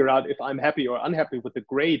figure out if I'm happy or unhappy with the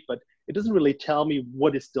grade, but it doesn't really tell me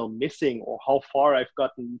what is still missing or how far I've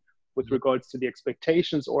gotten with regards to the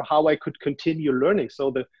expectations or how I could continue learning. So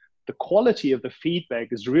the quality of the feedback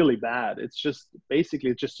is really bad. It's just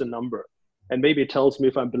basically just a number. And maybe it tells me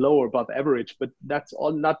if I'm below or above average, but that's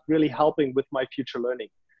all not really helping with my future learning.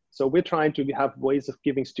 So we're trying to have ways of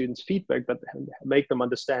giving students feedback that make them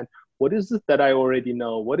understand, what is it that I already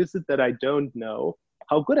know? What is it that I don't know?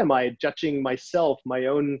 How good am I at judging myself, my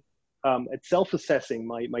own, at self-assessing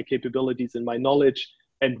my capabilities and my knowledge?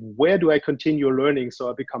 And where do I continue learning so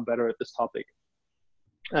I become better at this topic?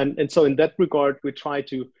 And so in that regard, we try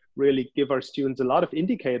to really give our students a lot of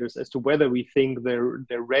indicators as to whether we think they're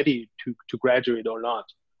ready to graduate or not,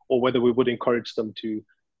 or whether we would encourage them to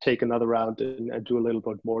take another round and do a little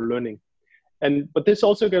bit more learning. But this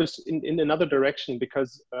also goes in another direction,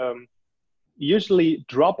 because usually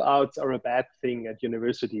dropouts are a bad thing at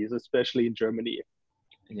universities, especially in Germany.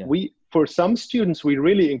 Yeah. For some students, we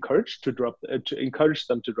really encourage encourage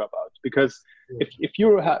them to drop out, because if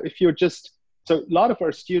you're just, so a lot of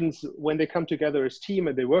our students, when they come together as team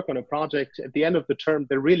and they work on a project, at the end of the term,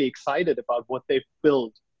 they're really excited about what they've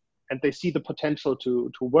built, and they see the potential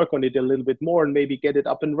to work on it a little bit more and maybe get it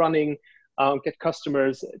up and running, get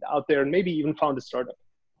customers out there, and maybe even found a startup.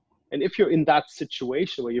 And if you're in that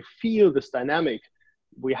situation where you feel this dynamic,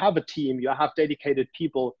 we have a team, you have dedicated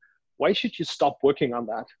people, why should you stop working on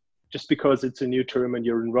that just because it's a new term and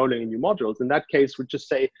you're enrolling in new modules? In that case, we'd just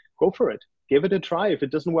say, go for it. Give it a try. If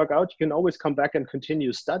it doesn't work out, you can always come back and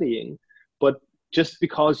continue studying. But just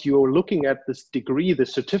because you're looking at this degree, the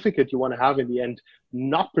certificate you want to have in the end,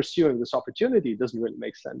 not pursuing this opportunity doesn't really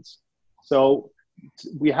make sense. So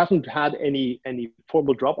we haven't had any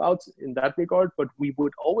formal dropouts in that regard, but we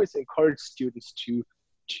would always encourage students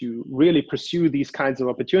to really pursue these kinds of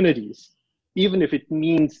opportunities, even if it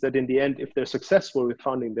means that in the end, if they're successful with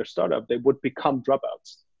founding their startup, they would become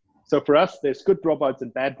dropouts. So for us, there's good dropouts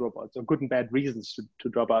and bad dropouts, or good and bad reasons to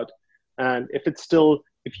drop out. And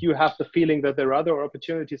if you have the feeling that there are other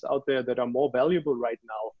opportunities out there that are more valuable right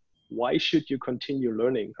now, why should you continue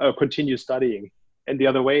learning or continue studying? And the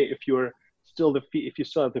other way, if you still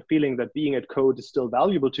have the feeling that being at Code is still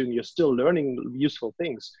valuable to you and you're still learning useful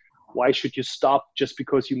things, why should you stop just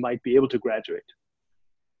because you might be able to graduate?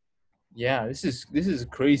 Yeah, this is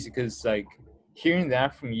crazy, because hearing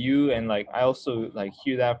that from you, and I also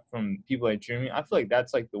hear that from people like Jeremy, I feel like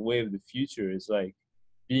that's the way of the future, is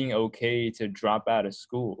being okay to drop out of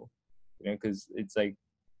school, because it's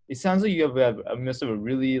it sounds like you have a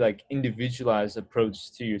really individualized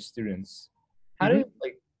approach to your students. How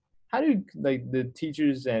do the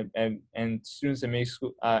teachers and students that make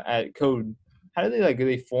school at Code, how do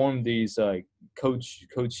they form these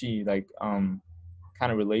coachee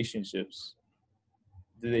kind of relationships?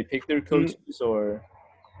 Do they pick their coaches or?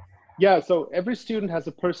 Yeah, so every student has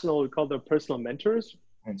we call them personal mentors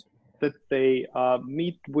that they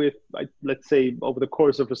meet with, let's say over the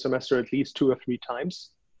course of a semester, at least 2 or 3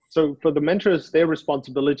 times. So for the mentors, their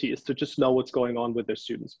responsibility is to just know what's going on with their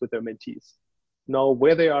students, with their mentees, know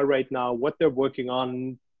where they are right now, what they're working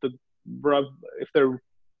on, if they're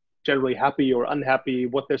generally happy or unhappy,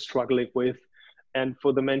 what they're struggling with. And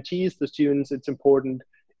for the mentees, the students, it's important.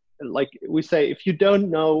 Like we say, if you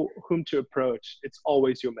don't know whom to approach, it's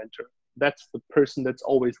always your mentor. That's the person that's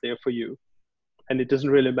always there for you. And it doesn't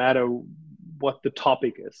really matter what the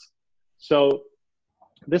topic is. So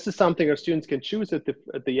this is something our students can choose at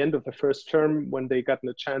the end of the first term when they gotten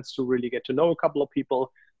a chance to really get to know a couple of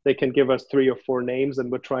people. They can give us 3 or 4 names,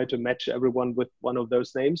 and we'll try to match everyone with one of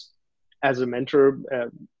those names as a mentor.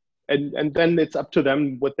 And then it's up to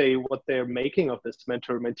them what they're making of this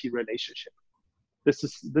mentor-mentee relationship. This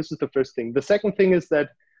is the first thing. The second thing is that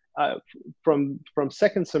from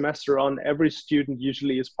second semester on, every student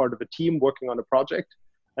usually is part of a team working on a project.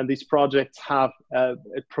 And these projects have a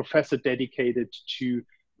professor dedicated to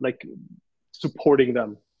like supporting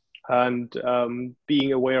them and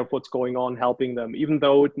being aware of what's going on, helping them. Even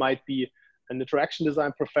though it might be an interaction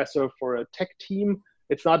design professor for a tech team,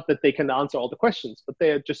 it's not that they can answer all the questions, but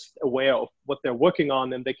they're just aware of what they're working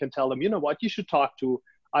on, and they can tell them, you know what, you should talk to,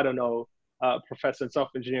 I don't know, professor in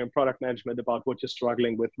software engineering and product management about what you're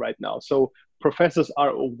struggling with right now. So professors are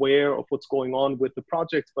aware of what's going on with the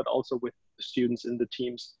projects, but also with the students in the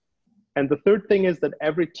teams. And the third thing is that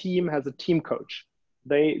every team has a team coach.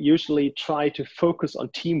 They usually try to focus on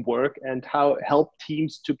teamwork and how help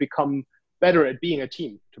teams to become better at being a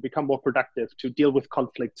team, to become more productive, to deal with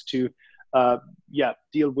conflicts, to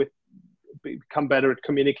become better at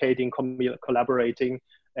communicating, collaborating.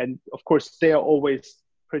 And of course, they are always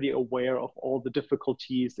pretty aware of all the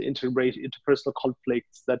difficulties, the interpersonal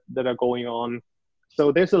conflicts that are going on.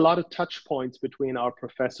 So there's a lot of touch points between our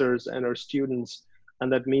professors and our students. And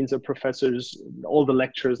that means our professors, all the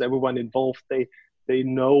lecturers, everyone involved, they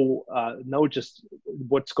know just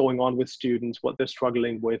what's going on with students, what they're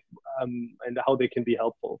struggling with, and how they can be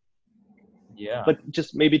helpful. Yeah. But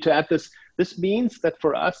just maybe to add this means that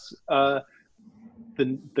for us, the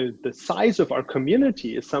size of our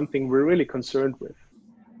community is something we're really concerned with.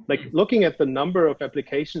 Like looking at the number of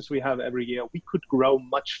applications we have every year, we could grow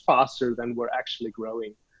much faster than we're actually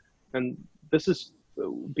growing. And this is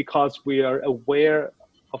because we are aware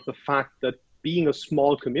of the fact that being a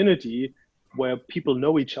small community where people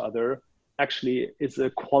know each other actually is a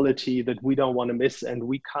quality that we don't want to miss. And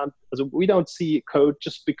we don't see code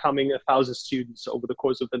just becoming 1,000 students over the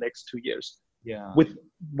course of the next 2 years. Yeah. With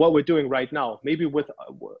what we're doing right now, maybe with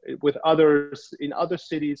others in other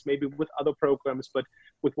cities, maybe with other programs, but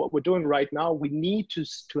with what we're doing right now, we need to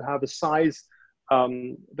have a size.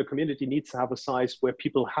 The community needs to have a size where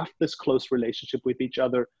people have this close relationship with each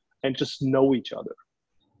other and just know each other.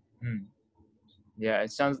 Yeah,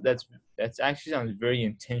 that's actually sounds very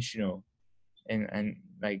intentional, and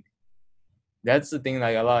like that's the thing,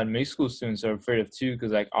 like a lot of mixed school students are afraid of too,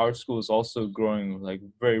 because like our school is also growing like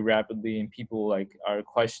very rapidly, and people like are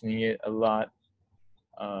questioning it a lot.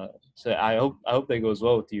 So I hope that goes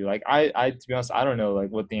well with you. Like I to be honest, I don't know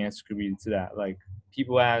like what the answer could be to that. Like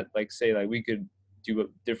people say like we could do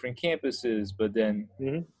different campuses, but then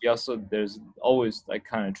we also there's always like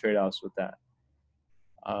kind of trade-offs with that.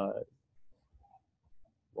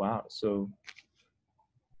 Wow. So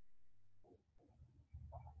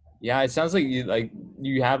yeah, it sounds like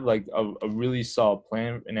you have like a really solid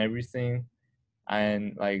plan and everything.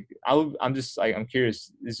 And like I'm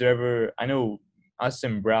curious, is there ever, I know us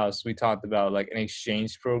and Browse, we talked about like an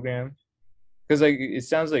exchange program, because like it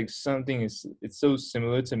sounds like it's so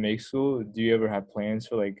similar to make school. Do you ever have plans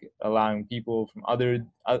for like allowing people from other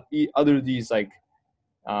these like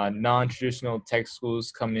non-traditional tech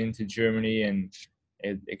schools coming into Germany and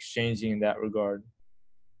exchanging in that regard?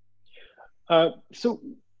 So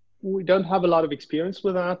we don't have a lot of experience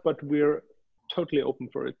with that, but we're totally open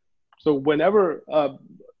for it. So whenever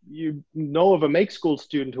you know of a make school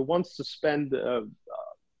student who wants to spend,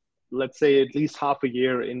 let's say, at least half a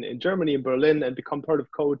year in Germany, in Berlin, and become part of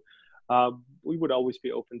Code, we would always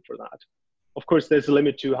be open for that. Of course, there's a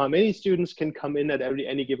limit to how many students can come in at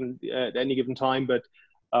any given time, but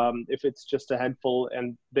if it's just a handful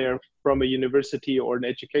and they're from a university or an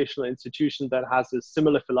educational institution that has a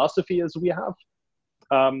similar philosophy as we have,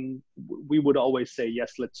 we would always say,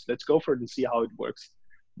 yes, let's go for it and see how it works.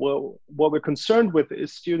 Well, what we're concerned with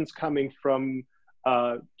is students coming from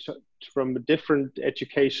different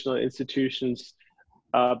educational institutions,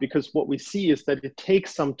 because what we see is that it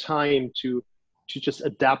takes some time to just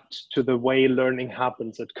adapt to the way learning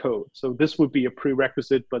happens at Code. So this would be a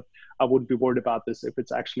prerequisite, but I wouldn't be worried about this if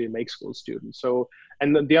it's actually a make school student. So,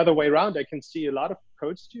 and then the other way around, I can see a lot of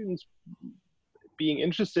Code students being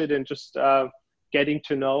interested in just getting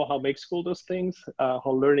to know how Make School does things,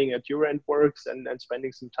 how learning at your end works, and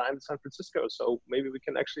spending some time in San Francisco. So maybe we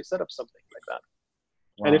can actually set up something like that.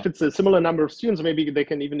 And if Wow. it's a similar number of students, maybe they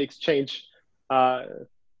can even exchange, I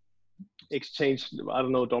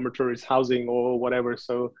don't know, dormitories, housing, or whatever,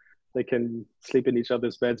 so they can sleep in each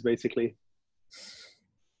other's beds, basically.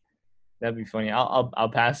 That'd be funny.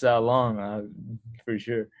 I'll pass that along for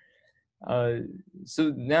sure.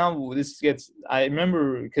 So now this gets. I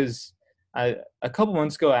remember because a couple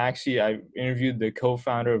months ago actually I interviewed the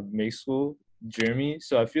co-founder of Make School, Jeremy.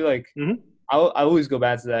 So I feel like Mm-hmm. I always go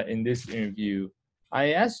back to that in this interview.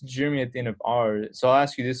 I asked Jeremy at the end of ours, so I'll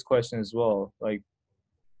ask you this question as well. Like,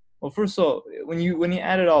 well, first of all, when you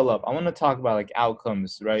add it all up, I want to talk about like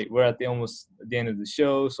outcomes, right? We're at the almost at the end of the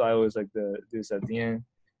show, so I always like to do this at the end.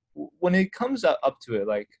 When it comes up to it,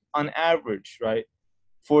 like on average, right?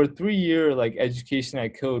 For a 3-year like education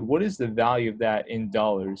at Code, what is the value of that in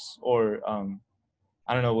dollars or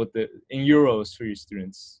I don't know what the in euros for your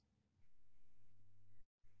students?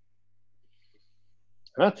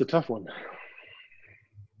 That's a tough one.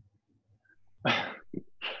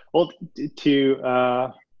 Well,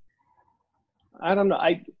 I don't know.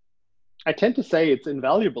 I tend to say it's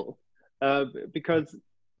invaluable because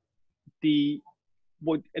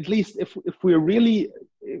at least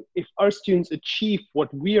if our students achieve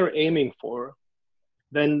what we are aiming for,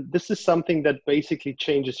 then this is something that basically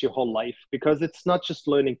changes your whole life, because it's not just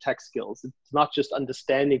learning tech skills. It's not just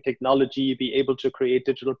understanding technology, be able to create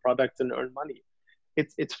digital products and earn money.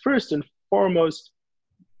 It's first and foremost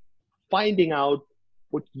finding out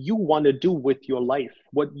what you want to do with your life,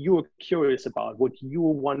 what you're curious about, what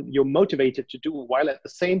you're motivated to do, while at the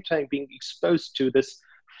same time being exposed to this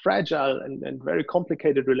fragile and very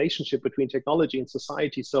complicated relationship between technology and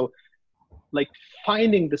society. So like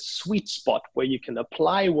finding the sweet spot where you can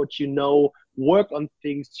apply what you know, work on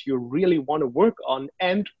things you really want to work on,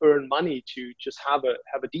 and earn money to just have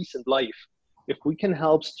a decent life. If we can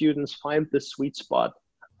help students find the sweet spot,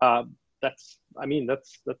 that's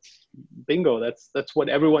bingo. That's what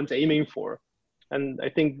everyone's aiming for. And I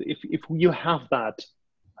think if you have that,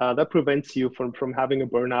 that prevents you from having a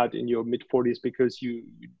burnout in your mid 40s, because you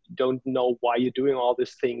don't know why you're doing all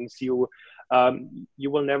these things. You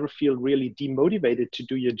will never feel really demotivated to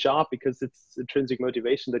do your job, because it's intrinsic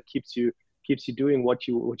motivation that keeps you doing what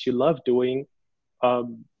you love doing.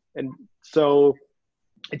 And so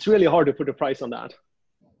it's really hard to put a price on that.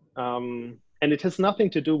 And it has nothing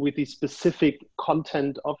to do with the specific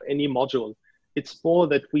content of any module. It's more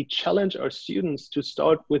that we challenge our students to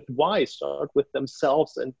start with why, start with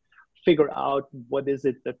themselves, and figure out what is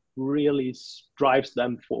it that really drives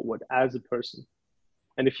them forward as a person.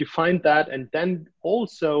 And if you find that, and then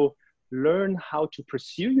also learn how to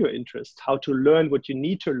pursue your interest, how to learn what you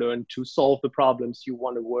need to learn to solve the problems you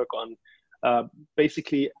want to work on.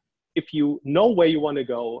 Basically, if you know where you want to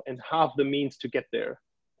go and have the means to get there,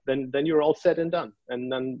 then you're all said and done.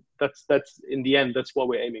 And then that's in the end, that's what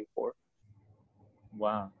we're aiming for.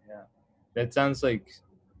 Wow, yeah, that sounds like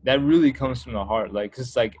that really comes from the heart. Like,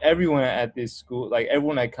 cause like everyone at this school, like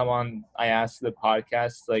everyone I come on, I ask the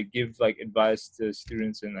podcast, like give like advice to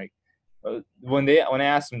students, and like when I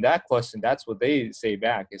ask them that question, that's what they say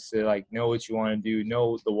back. Is to like know what you want to do,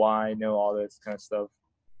 know the why, know all this kind of stuff.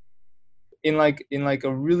 In like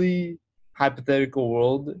a really hypothetical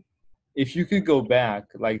world, if you could go back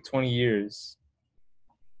like 20 years,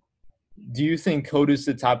 do you think Code is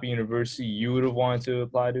the type of university you would have wanted to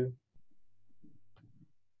apply to?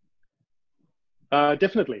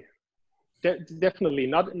 Definitely. Definitely.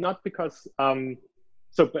 Not because, but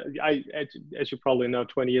as you probably know,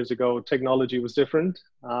 20 years ago, technology was different.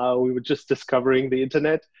 We were just discovering the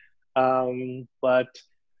internet. But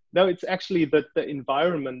no, it's actually the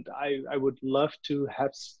environment I would love to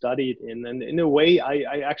have studied in. And in a way,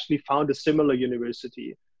 I actually found a similar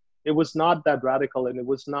university. It was not that radical and it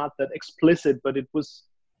was not that explicit, but it was,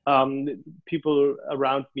 people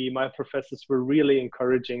around me, my professors, were really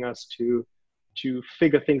encouraging us to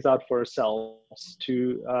figure things out for ourselves,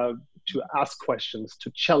 to ask questions,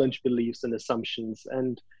 to challenge beliefs and assumptions,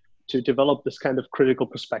 and to develop this kind of critical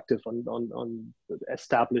perspective on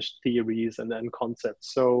established theories and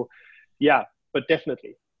concepts. So, yeah, but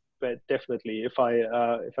definitely, if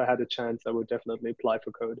I had a chance, I would definitely apply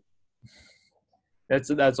for Code.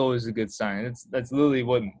 That's always a good sign. That's literally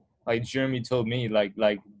what like Jeremy told me. Like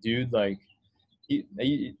dude, like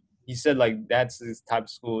he said like that's his type of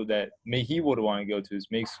school that he would want to go to, is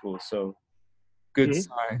Make School. So good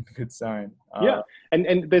sign, good sign. Yeah,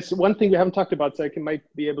 and there's one thing we haven't talked about, so I might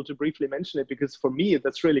be able to briefly mention it, because for me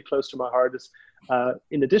that's really close to my heart. Is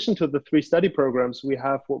in addition to the 3 study programs, we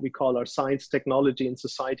have what we call our Science, Technology, and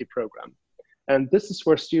Society program. And this is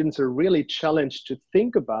where students are really challenged to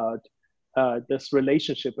think about this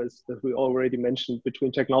relationship, as we already mentioned,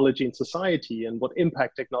 between technology and society, and what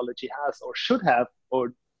impact technology has or should have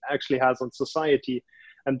or actually has on society.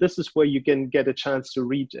 And this is where you can get a chance to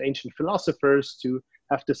read ancient philosophers, to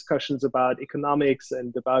have discussions about economics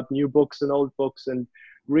and about new books and old books, and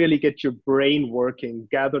really get your brain working,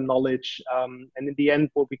 gather knowledge, and in the end,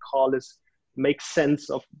 what we call is make sense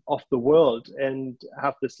of the world, and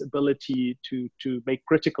have this ability to make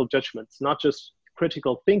critical judgments, not just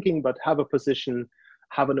critical thinking, but have a position,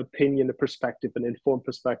 have an opinion, a perspective, an informed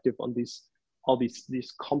perspective on all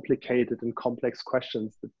these complicated and complex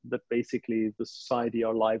questions that basically the society,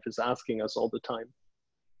 our life, is asking us all the time.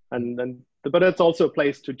 But it's also a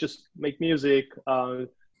place to just make music,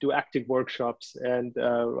 do active workshops, and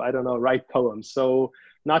I don't know, write poems. So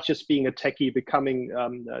not just being a techie, becoming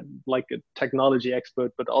like a technology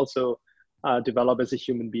expert, but also develop as a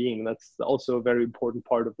human being. That's also a very important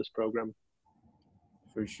part of this program.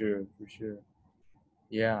 For sure, for sure.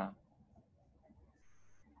 Yeah,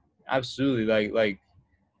 absolutely. Like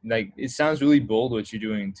it sounds really bold what you're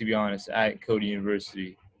doing, to be honest, at Cody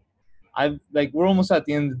University. I've like we're almost at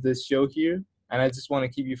the end of this show here, and I just want to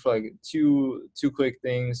keep you for like two quick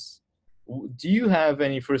things. Do you have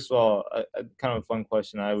any? First of all, a kind of a fun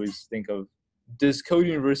question I always think of: does Cody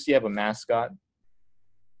University have a mascot?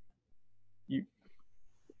 You,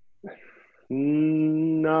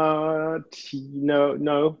 Not,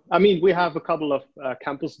 no. I mean, we have a couple of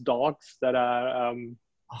campus dogs that are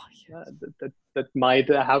oh yes. that might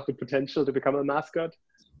have the potential to become a mascot.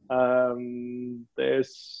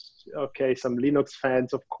 There's some Linux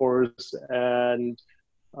fans, of course, and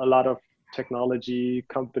a lot of technology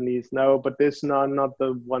companies. No, but there's not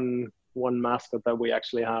the one mascot that we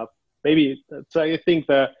actually have. Maybe so. I think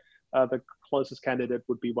the closest candidate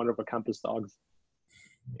would be one of our campus dogs.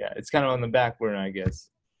 Yeah, it's kind of on the back burner, I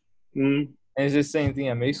guess. Mm. And it's the same thing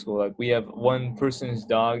at Make School. Like we have one person's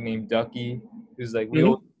dog named Ducky, who's like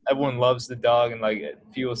Mm-hmm. everyone loves the dog, and like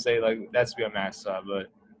people say like that's be a mascot,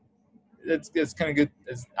 but it's kind of good.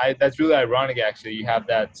 That's really ironic actually. You have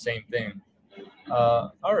that same thing.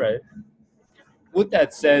 All right. With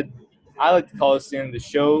that said, I like to call this the end of the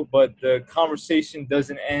show, but the conversation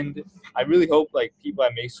doesn't end. I really hope like people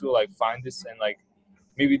at Make School like find this and like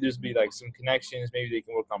maybe there's be like some connections. Maybe they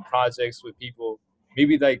can work on projects with people.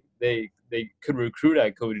 Maybe like they could recruit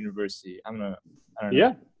at Code University. I don't know.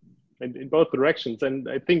 Yeah, in both directions. And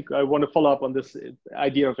I think I want to follow up on this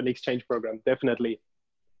idea of an exchange program. Definitely.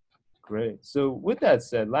 Great. So with that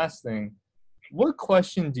said, last thing, what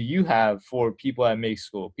question do you have for people at Make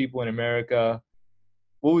School, people in America?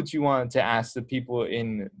 What would you want to ask the people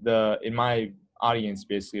in my audience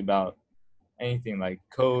basically about anything like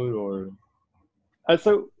code or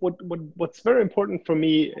So what's very important for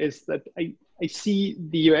me is that I see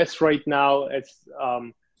the US right now as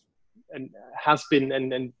and has been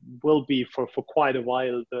and will be for quite a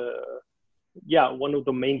while one of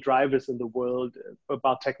the main drivers in the world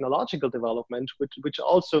about technological development, which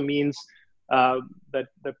also means that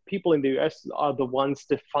the people in the US are the ones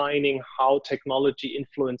defining how technology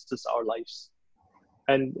influences our lives.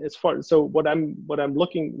 And what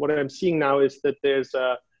I'm seeing now is that there's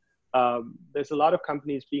a lot of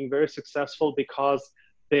companies being very successful because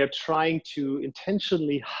they are trying to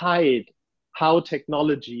intentionally hide how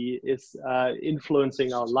technology is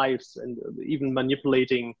influencing our lives and even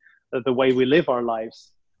manipulating the way we live our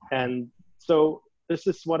lives. And so this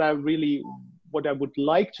is what I would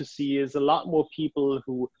like to see is a lot more people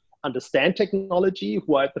who understand technology,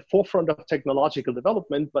 who are at the forefront of technological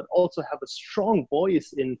development, but also have a strong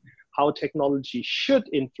voice in how technology should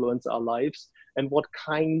influence our lives and what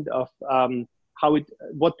kind of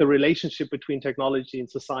what the relationship between technology and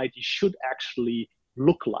society should actually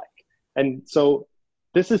look like. And so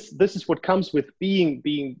this is what comes with being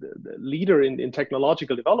the leader in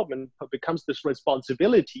technological development. Becomes this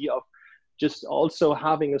responsibility of just also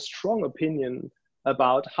having a strong opinion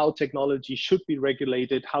about how technology should be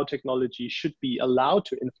regulated, how technology should be allowed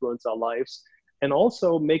to influence our lives, and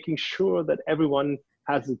also making sure that everyone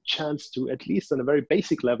has a chance to, at least on a very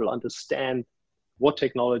basic level, understand what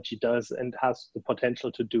technology does and has the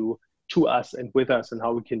potential to do to us and with us, and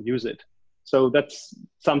how we can use it. So that's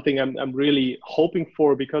something I'm really hoping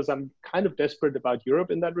for, because I'm kind of desperate about Europe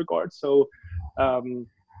in that regard. So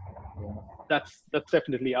that's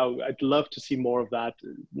definitely, I'd love to see more of that.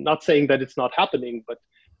 Not saying that it's not happening, but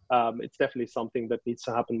it's definitely something that needs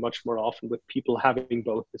to happen much more often, with people having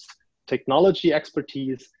both this technology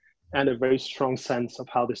expertise and a very strong sense of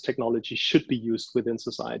how this technology should be used within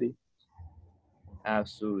society.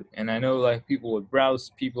 absolutely. And I know like people with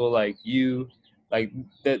Browse, people like you, like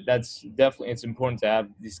that's definitely, it's important to have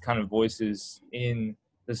these kind of voices in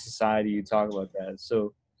the society who talk about that.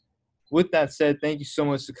 So with that said, thank you so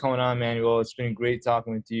much for coming on, Manuel. It's been great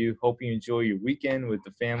talking with you. Hope you enjoy your weekend with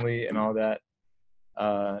the family and all that.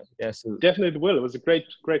 Yeah, so Definitely will. It was a great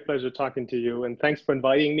pleasure talking to you, and thanks for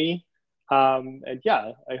inviting me. And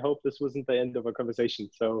yeah, I hope this wasn't the end of our conversation.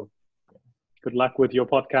 So good luck with your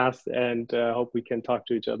podcast, and hope we can talk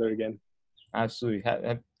to each other again. absolutely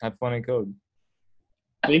have fun in code.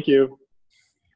 Thank you.